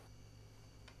out there.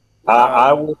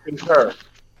 I will concur.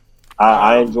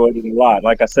 I enjoyed it a lot.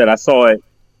 Like I said, I saw it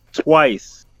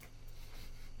twice.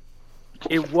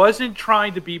 It wasn't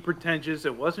trying to be pretentious.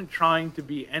 It wasn't trying to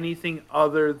be anything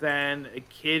other than a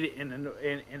kid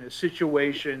in a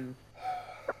situation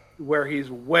where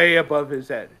he's way above his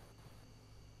head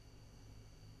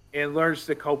and learns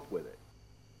to cope with it.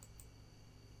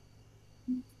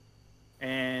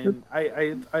 And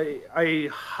I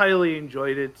highly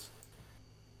enjoyed it.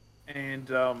 And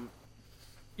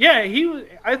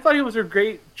I thought he was a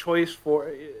great choice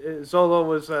for Zolo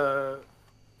was a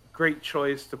great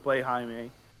choice to play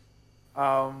Jaime.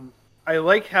 I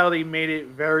like how they made it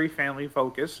very family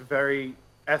focused, very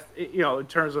in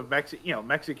terms of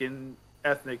Mexican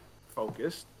ethnic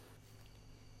focused,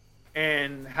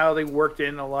 and how they worked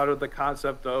in a lot of the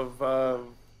concept of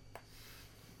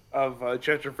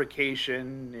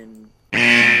gentrification and.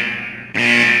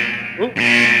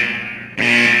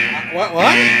 What?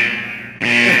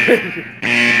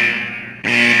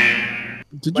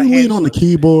 Did you lean on the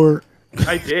keyboard?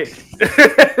 I did.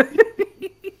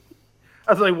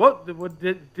 I was like, "What?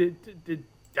 Did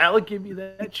Alec give me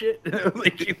that shit?"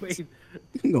 Like, wait.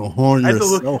 You gonna horn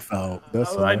yourself out?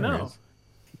 That's I know.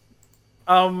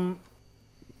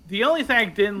 The only thing I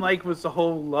didn't like was the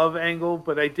whole love angle,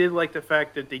 but I did like the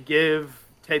fact that they give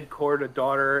Ted Kord a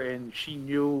daughter, and she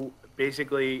knew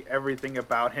basically everything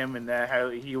about him, and that how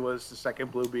he was the second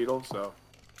Blue Beetle. So,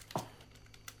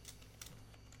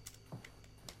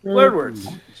 word words.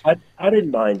 I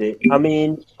didn't mind it. I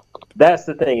mean, that's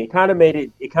the thing. It kind of made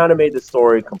it. It kind of made the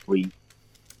story complete,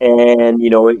 and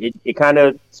it kind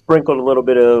of sprinkled a little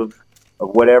bit of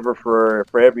whatever for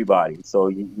everybody. So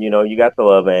you got the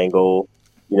love angle.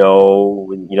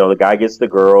 The guy gets the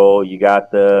girl. You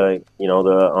got the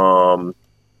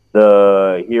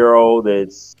hero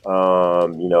that's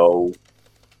above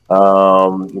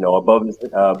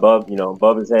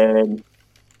his head.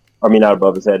 I mean, not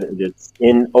above his head. It's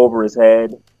over his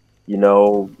head.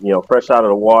 Fresh out of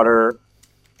the water.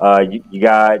 You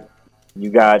got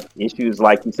issues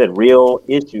like you said, real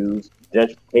issues,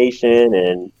 gentrification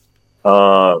and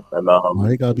Why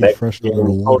you gotta be fresh out of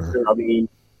the water? I mean,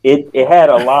 it had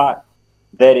a lot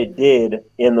that it did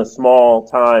in the small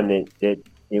time that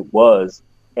it was,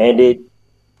 and it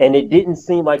didn't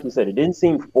seem, like you said, it didn't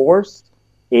seem forced.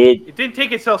 It didn't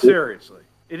take itself seriously.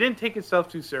 It didn't take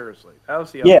itself too seriously. That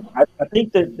was the other thing. I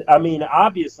think that, I mean,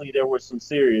 obviously there were some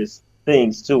serious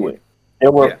things to it.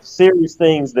 There were serious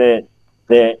things that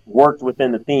worked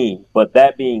within the theme. But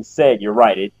that being said, you're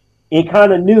right. It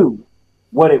kind of knew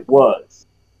what it was,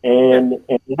 and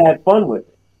it had fun with it.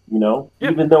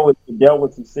 Even though it dealt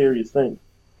with some serious things.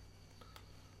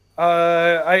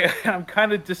 I'm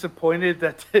kind of disappointed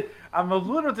that I'm a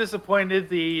little disappointed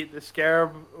the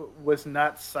Scarab was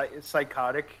not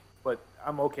psychotic, but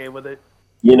I'm okay with it.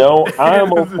 I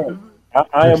am okay.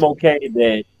 I am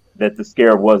okay that the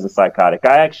Scarab wasn't psychotic.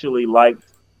 I actually liked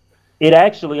it.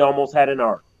 Actually, almost had an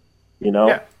arc.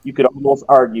 You could almost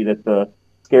argue that the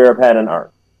Scarab had an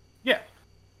arc. Yeah.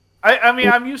 I mean,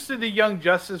 I'm used to the Young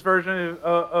Justice version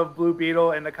of Blue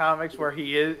Beetle in the comics, where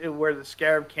where the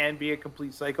Scarab can be a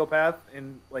complete psychopath,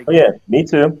 and like. Oh yeah, me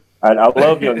too. I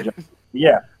love Young Justice.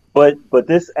 Yeah, but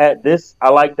this I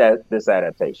like this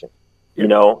adaptation.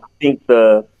 Yeah. I think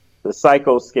the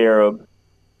Psycho Scarab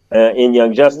in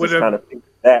Young Justice kind of fits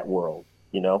that world.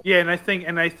 Yeah, and I think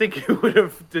it would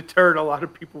have deterred a lot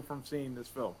of people from seeing this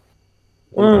film.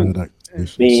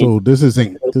 So this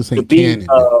ain't canon.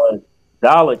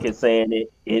 Dalek is saying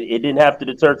it didn't have to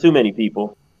deter too many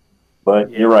people, but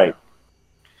you're right.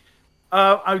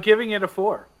 I'm giving it a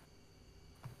 4.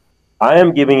 I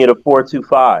am giving it a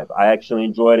 4.25. I actually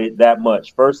enjoyed it that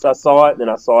much. First I saw it, then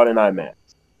I saw it in IMAX.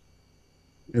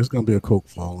 It's gonna be a cult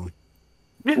following.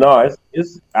 No,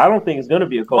 it's. I don't think it's gonna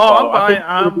be a cult following.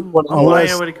 I'm buying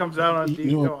it when it comes out on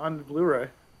on Blu-ray.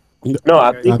 No,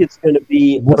 I think it's gonna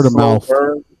be word of mouth.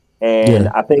 And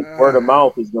Yeah. I think word of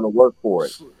mouth is going to work for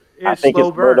it. I It's think slow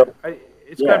it's word burn. of,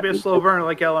 It's got to be a slow burn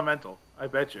like Elemental. I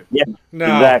bet you. yeah, No,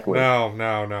 exactly.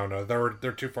 no.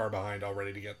 They're too far behind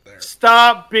already to get there.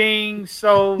 Stop being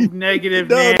so negative,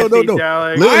 No, Nancy, no.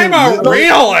 Dalek. I'm a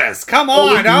realist. Come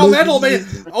on, Elemental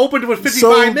listen. opened with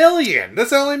 55 million.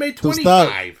 This only made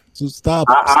 25. So stop.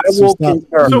 I So will stop.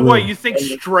 concur. So Be what? real. You think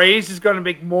Strays is going to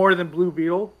make more than Blue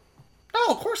Beetle?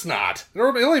 No, of course not. It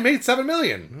only made 7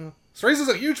 million. Strays is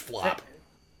a huge flop.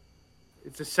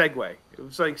 It's a segue. It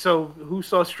was like, so who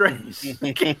saw Strays?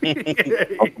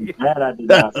 That I did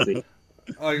not see.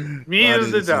 Like, Me I neither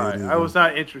didn't did see it I. either. I was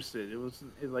not interested. It was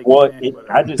like, Well,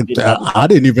 whatever. I just did not. I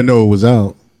didn't even know it was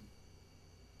out.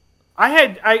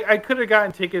 I could have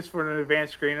gotten tickets for an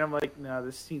advanced screen. I'm like, no,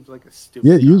 this seems like a stupid.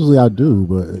 Yeah, usually I do,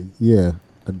 but yeah,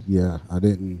 I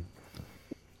didn't.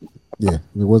 Yeah, it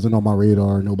wasn't on my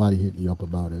radar. Nobody hit me up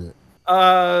about it.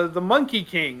 The Monkey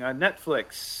King on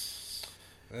Netflix.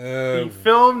 The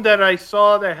film that I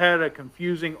saw that had a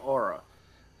confusing aura.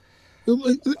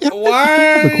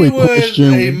 Why quick would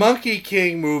question. a Monkey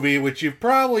King movie, which you've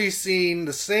probably seen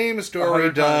the same story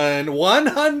 100 done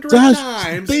 100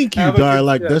 times, Thank you, have a- Dar.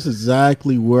 Like that's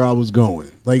exactly where I was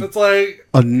going. Like It's like,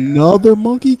 another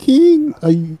Monkey King?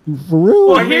 Are you for real?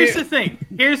 Well, here's the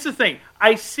thing.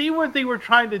 I see what they were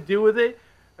trying to do with it.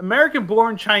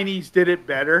 American-born Chinese did it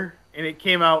better, and it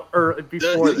came out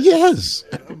before. This. Yes,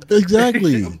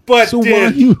 exactly. But so why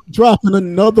did- are you dropping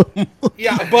another?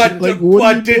 yeah, but Like,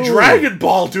 what are you did doing? Dragon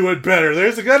Ball do it better?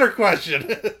 There's a better question.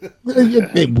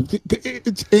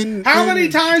 How many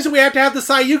times do we have to have the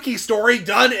Sayuki story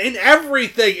done in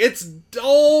everything? It's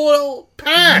old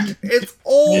packed. It's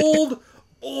old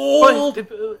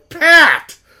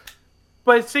packed.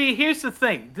 But see, here's the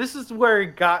thing. This is where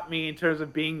it got me in terms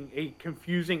of being a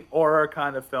confusing aura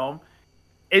kind of film.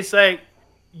 It's like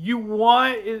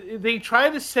they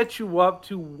try to set you up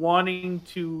to wanting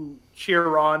to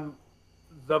cheer on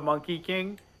the Monkey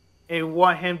King and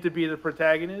want him to be the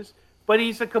protagonist, but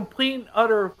he's a complete and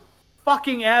utter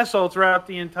fucking asshole throughout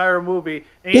the entire movie.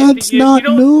 And That's not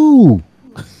new.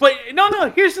 But no.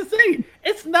 Here's the thing: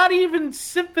 it's not even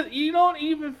sympathy. You don't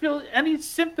even feel any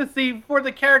sympathy for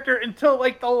the character until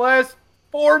like the last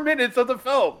 4 minutes of the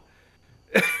film.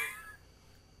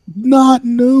 Not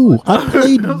new. I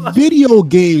played video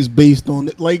games based on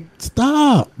it. Like,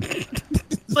 stop.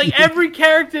 It's like every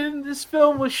character in this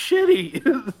film was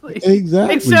shitty. Like,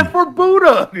 Exactly. except for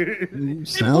Buddha.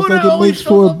 Sounds Buddha like it only makes shows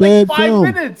for a up, bad like 5 film.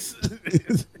 minutes.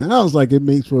 Sounds like it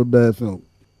makes for a bad film.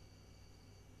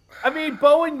 I mean,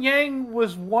 Bowen Yang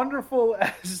was wonderful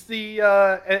as the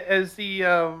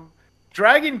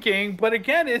Dragon King, but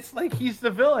again, it's like he's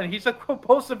the villain. He's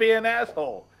supposed to be an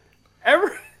asshole.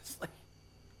 It's like,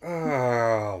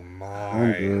 Oh I'm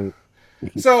my. good.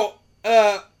 So,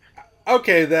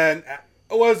 okay then.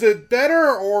 Was it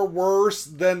better or worse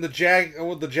than the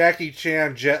Jackie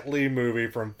Chan Jet Li movie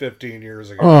from 15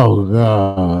 years ago? Oh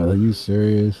God, are you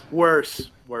serious? worse.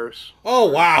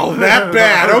 Oh wow, that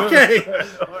bad. Okay.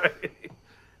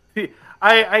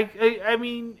 I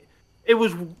mean, it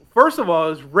was, first of all,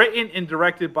 it was written and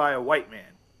directed by a white man.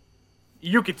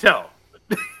 You could tell.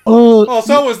 Well,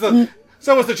 so was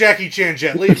the Jackie Chan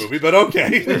Jet Li movie, but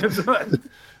okay.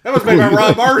 That was made by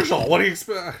Rob Marshall. What do you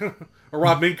expect? Or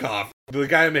Rob Minkoff, the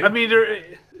guy who made. I mean,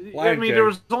 Lion King. there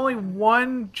was only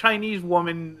one Chinese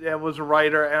woman that was a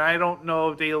writer, and I don't know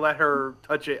if they let her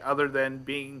touch it other than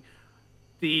being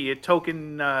the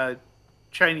token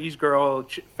Chinese girl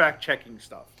fact-checking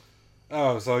stuff.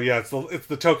 Oh, so yeah, it's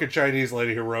the token Chinese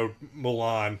lady who wrote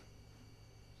Mulan.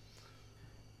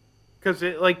 Because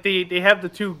they have the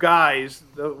two guys,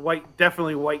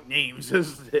 definitely white names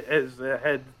as the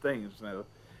head things now,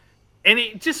 and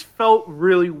it just felt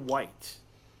really white.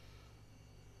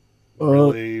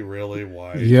 Really, really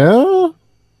white. Yeah.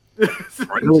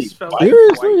 Really? It just felt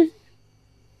Seriously?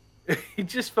 white. It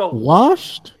just felt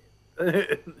Washed,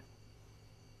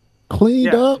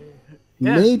 cleaned Yeah. up,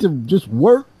 Yeah. made to just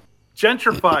work.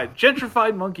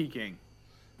 gentrified Monkey King.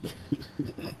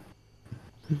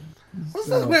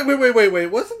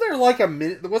 Wait! Wasn't there like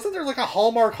a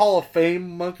Hallmark Hall of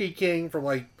Fame Monkey King from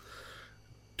like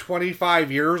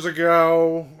 25 years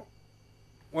ago?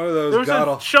 One of those. There was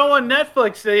a show on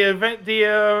Netflix.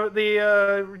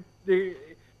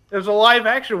 There's a live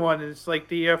action one. It's like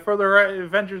the Further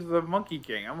Adventures of the Monkey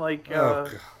King. I'm like, Oh,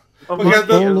 a Well, yeah,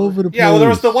 monkey- all over the place. Yeah, well, there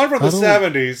was the one from the I don't-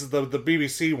 70s, the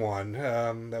BBC one.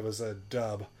 That was a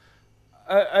dub.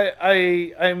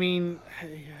 I mean,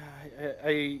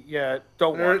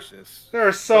 don't watch this. There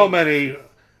are so many.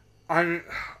 I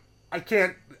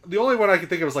can't. The only one I can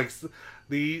think of is like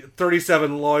the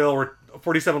 47 loyal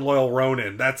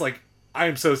Ronin. That's like I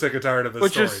am so sick and tired of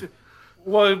this story.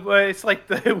 It's like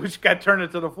which got turned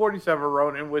into the 47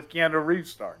 Ronin with Keanu Reeves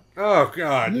starring. Oh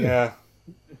God, yeah.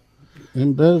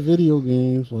 And better video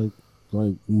games like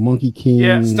Monkey King.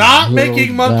 Yeah. Stop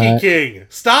making Monkey King.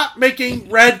 Stop making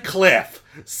Red Cliff.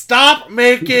 Stop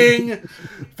making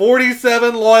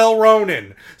 47 Loyal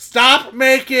Ronin. Stop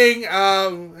making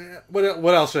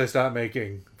what else should I stop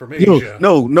making from Asia?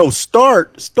 No.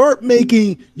 Start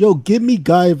making. Give me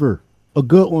Guyver, a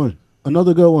good one,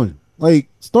 another good one. Like,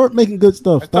 start making good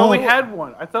stuff. I thought we had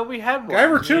one.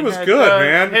 Guyver 2 was good,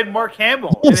 man. It had Mark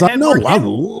Hamill. Yes, I know. I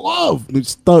love.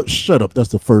 Shut up. That's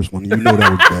the first one. You know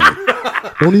that was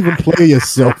bad. Don't even play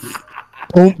yourself.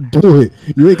 Don't do it.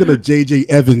 You ain't gonna J.J.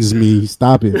 Evans me.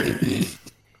 Stop it.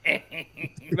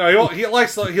 No, he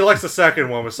likes the second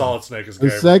one with Solid Snake as Guyver.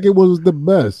 The second one was the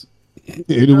best.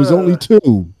 It was only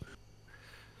 2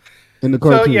 in the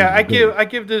cartoon. So yeah, I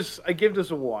give this a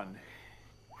 1.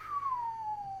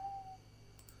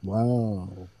 Wow.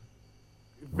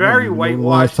 Very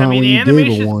whitewashed. I mean, the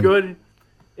animation's good.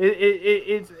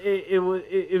 It was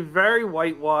very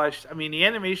whitewashed. I mean, the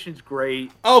animation's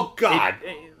great. Oh God.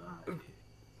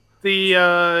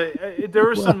 There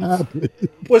was some.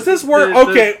 Was this work?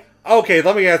 Okay.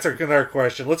 Let me answer another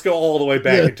question. Let's go all the way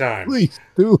back in time. Please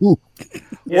do.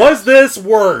 Was this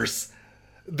worse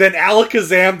than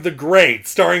Alakazam the Great,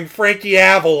 starring Frankie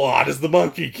Avalon as the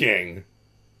Monkey King?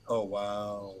 Oh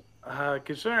wow.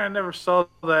 Considering I never saw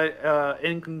that,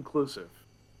 inconclusive.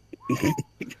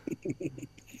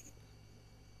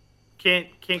 Can't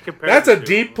compare. That's a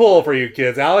deep pull for you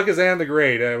kids. Alakazam the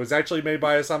Great. It was actually made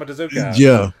by Osamu Tezuka.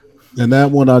 Yeah, and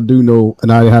that one I do know,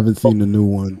 and I haven't seen the new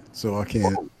one, so I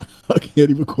can't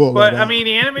even call it. But I mean,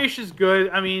 the animation's good.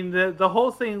 I mean, the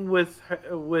whole thing with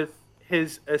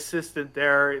his assistant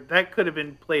there, that could have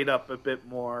been played up a bit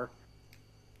more.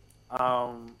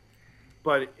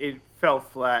 But it fell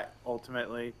flat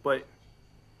ultimately. But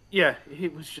yeah,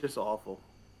 it was just awful.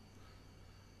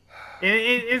 And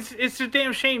it's a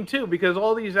damn shame too, because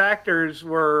all these actors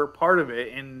were part of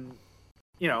it, and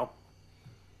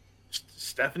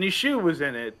Stephanie Hsu was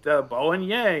in it, Bowen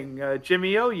Yang,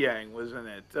 Jimmy O Yang was in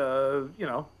it,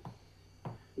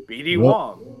 BD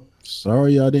Wong.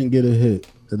 Sorry, I didn't get a hit.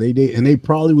 They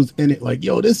probably was in it like,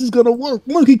 yo, this is gonna work,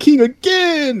 Monkey King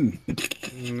again.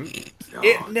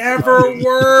 It never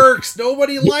works.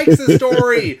 Nobody likes the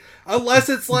story unless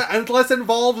it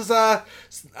involves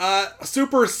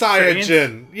Super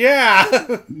Saiyan. Yeah.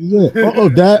 Oh,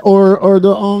 that or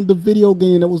the video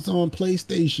game that was on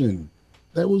PlayStation.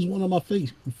 That was one of my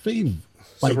favorite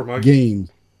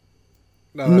games.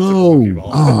 No.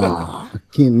 I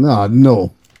can't.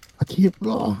 No. I can't.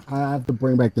 I have to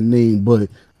bring back the name, but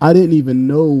I didn't even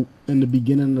know in the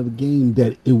beginning of the game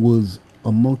that it was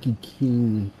a Monkey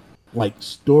King like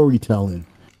storytelling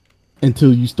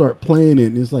until you start playing it,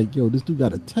 and it's like, yo, this dude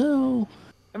got to tell.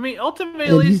 I mean,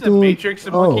 ultimately, it's the Matrix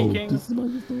of Monkey King.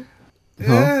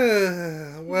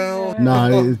 Well,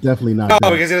 no, it's definitely not. No,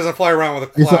 that. because he doesn't fly around with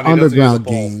a cloud. It's an underground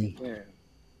game. Yeah.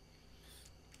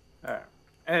 All right.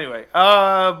 Anyway,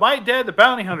 My Dad the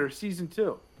Bounty Hunter season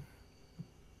 2.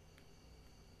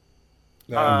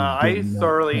 I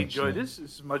thoroughly enjoyed this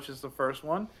as much as the first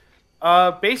one.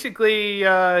 Basically,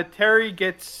 Terry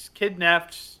gets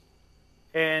kidnapped,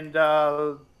 and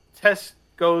Tess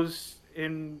goes,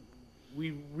 and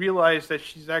we realize that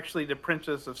she's actually the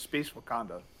princess of Space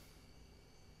Wakanda.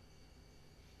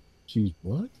 She's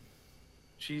what?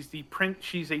 She's a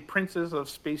princess of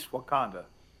Space Wakanda.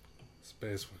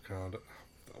 Space Wakanda.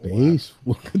 Space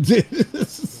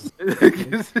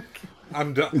Wakanda.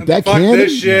 I'm done. Fuck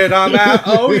this shit, I'm out.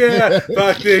 Oh yeah,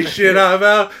 fuck this shit, I'm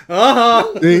out.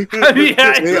 See,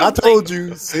 I told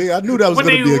you. See, I knew that was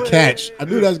going to be a catch. I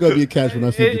knew that was going to be a catch when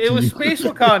I said it was Space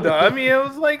Wakanda. I mean, it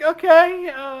was like,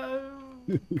 okay,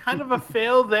 kind of a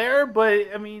fail there, but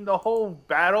I mean, the whole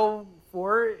battle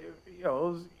for it, it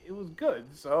was good.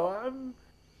 So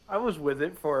I was with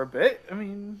it for a bit. I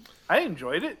mean, I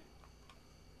enjoyed it.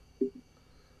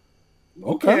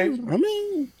 Okay. I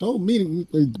mean, don't mean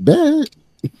it's bad.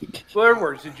 Blurred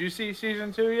Words. Did you see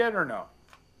season 2 yet or no?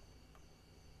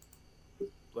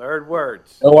 Blurred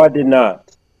Words. No, I did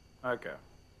not. Okay.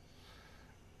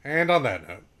 And on that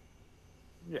note.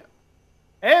 Yeah.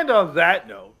 And on that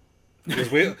note.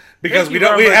 Because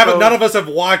none of us have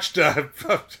watched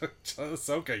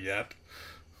Ahsoka yet.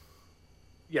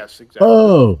 Yes, exactly.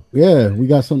 Oh, yeah. We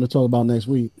got something to talk about next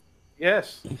week.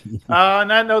 Yes. On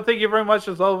that note, thank you very much,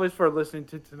 as always, for listening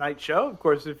to tonight's show. Of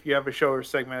course, if you have a show or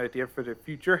segment idea for the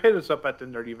future, hit us up at the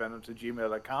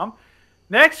nerdykvenoms@gmail.com.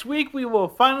 Next week, we will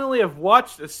finally have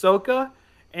watched Ahsoka,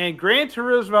 and Gran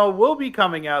Turismo will be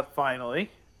coming out finally.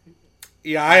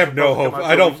 Yeah, I have no hope.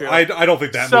 I don't think that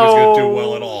movie's going to do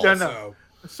well at all. No.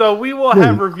 So we will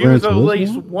have reviews of at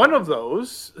least one of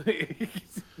those.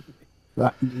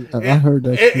 I heard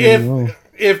that.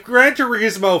 If Gran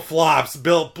Turismo flops,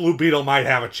 Blue Beetle might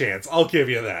have a chance. I'll give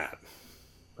you that.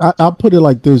 I'll put it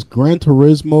like this: Gran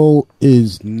Turismo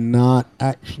is not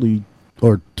actually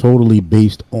or totally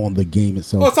based on the game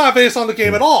itself. Well, it's not based on the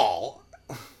game at all.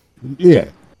 Yeah.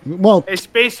 Well, it's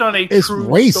based on a it's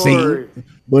true racing, story.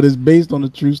 but it's based on a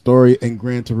true story, and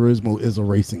Gran Turismo is a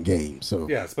racing game. So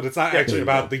yes, but it's not actually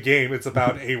about the game. It's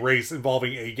about a race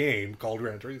involving a game called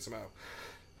Gran Turismo.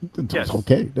 Yes.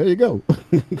 Okay, there you go.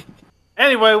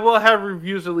 Anyway, we'll have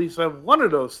reviews at least of one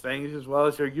of those things, as well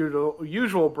as your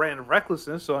usual brand of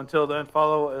recklessness. So until then,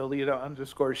 follow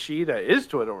Alita_she, that is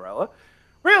Twitterella.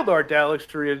 Real Lord Daleks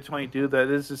 322, that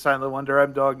is the Silent Wonder.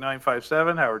 I'm Dog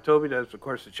 957. Howard Toby, that is of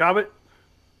course the Chobbit.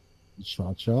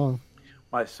 Cha-cha.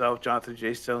 Myself, Jonathan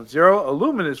J. Stone 0.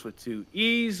 Illuminous with 2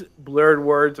 E's. Blurred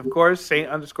Words, of course.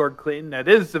 Saint_Clinton, that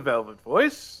is the Velvet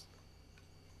Voice.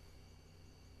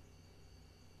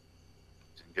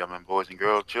 Gentlemen, boys and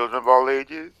girls, children of all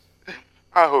ages,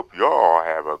 I hope you all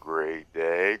have a great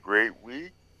day, great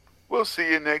week. We'll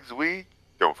see you next week.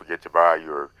 Don't forget to buy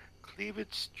your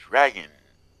Cleavage Dragon.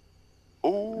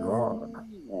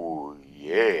 Oh,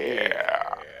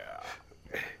 yeah.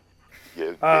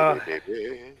 Yes,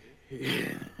 baby.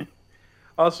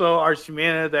 Also, Arch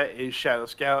Humana, that is Shadow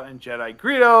Scout and Jedi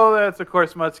Greedo. That's, of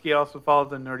course, Mutsky. Also follow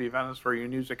the Nerdy Venoms for your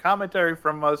news and commentary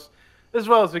from us, as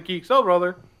well as the Geek Soul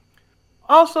Brother.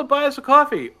 Also, buy us a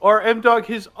coffee, or M-Dog,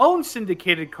 his own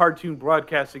syndicated cartoon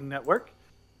broadcasting network,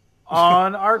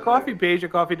 on our coffee page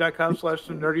at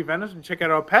coffee.com/nerdyvenoms, and check out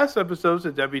our past episodes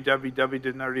at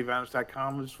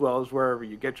www.nerdykvenoms.com, as well as wherever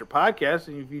you get your podcasts.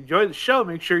 And if you enjoy the show,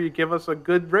 make sure you give us a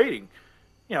good rating.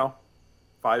 5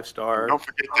 stars. Don't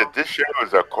forget that this show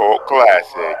is a cult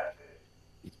classic.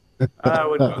 I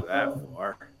wouldn't go that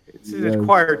far. It's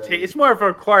acquired taste. It's more of an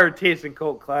acquired taste than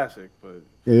cult classic, but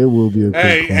it will be a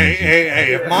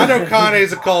hey! If Mondo Kane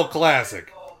is a cult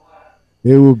classic,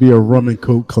 it will be a rum and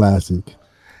coke classic.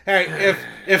 Hey,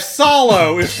 if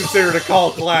Solo is considered a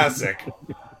cult classic.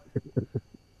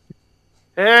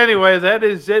 Anyway, that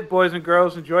is it, boys and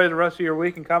girls. Enjoy the rest of your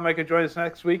week, and come back and join us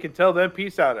next week. Until then,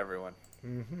 peace out, everyone.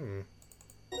 Mm-hmm.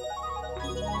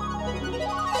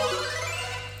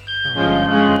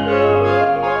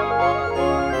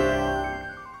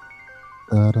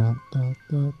 Da, da, da,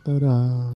 da, da, da.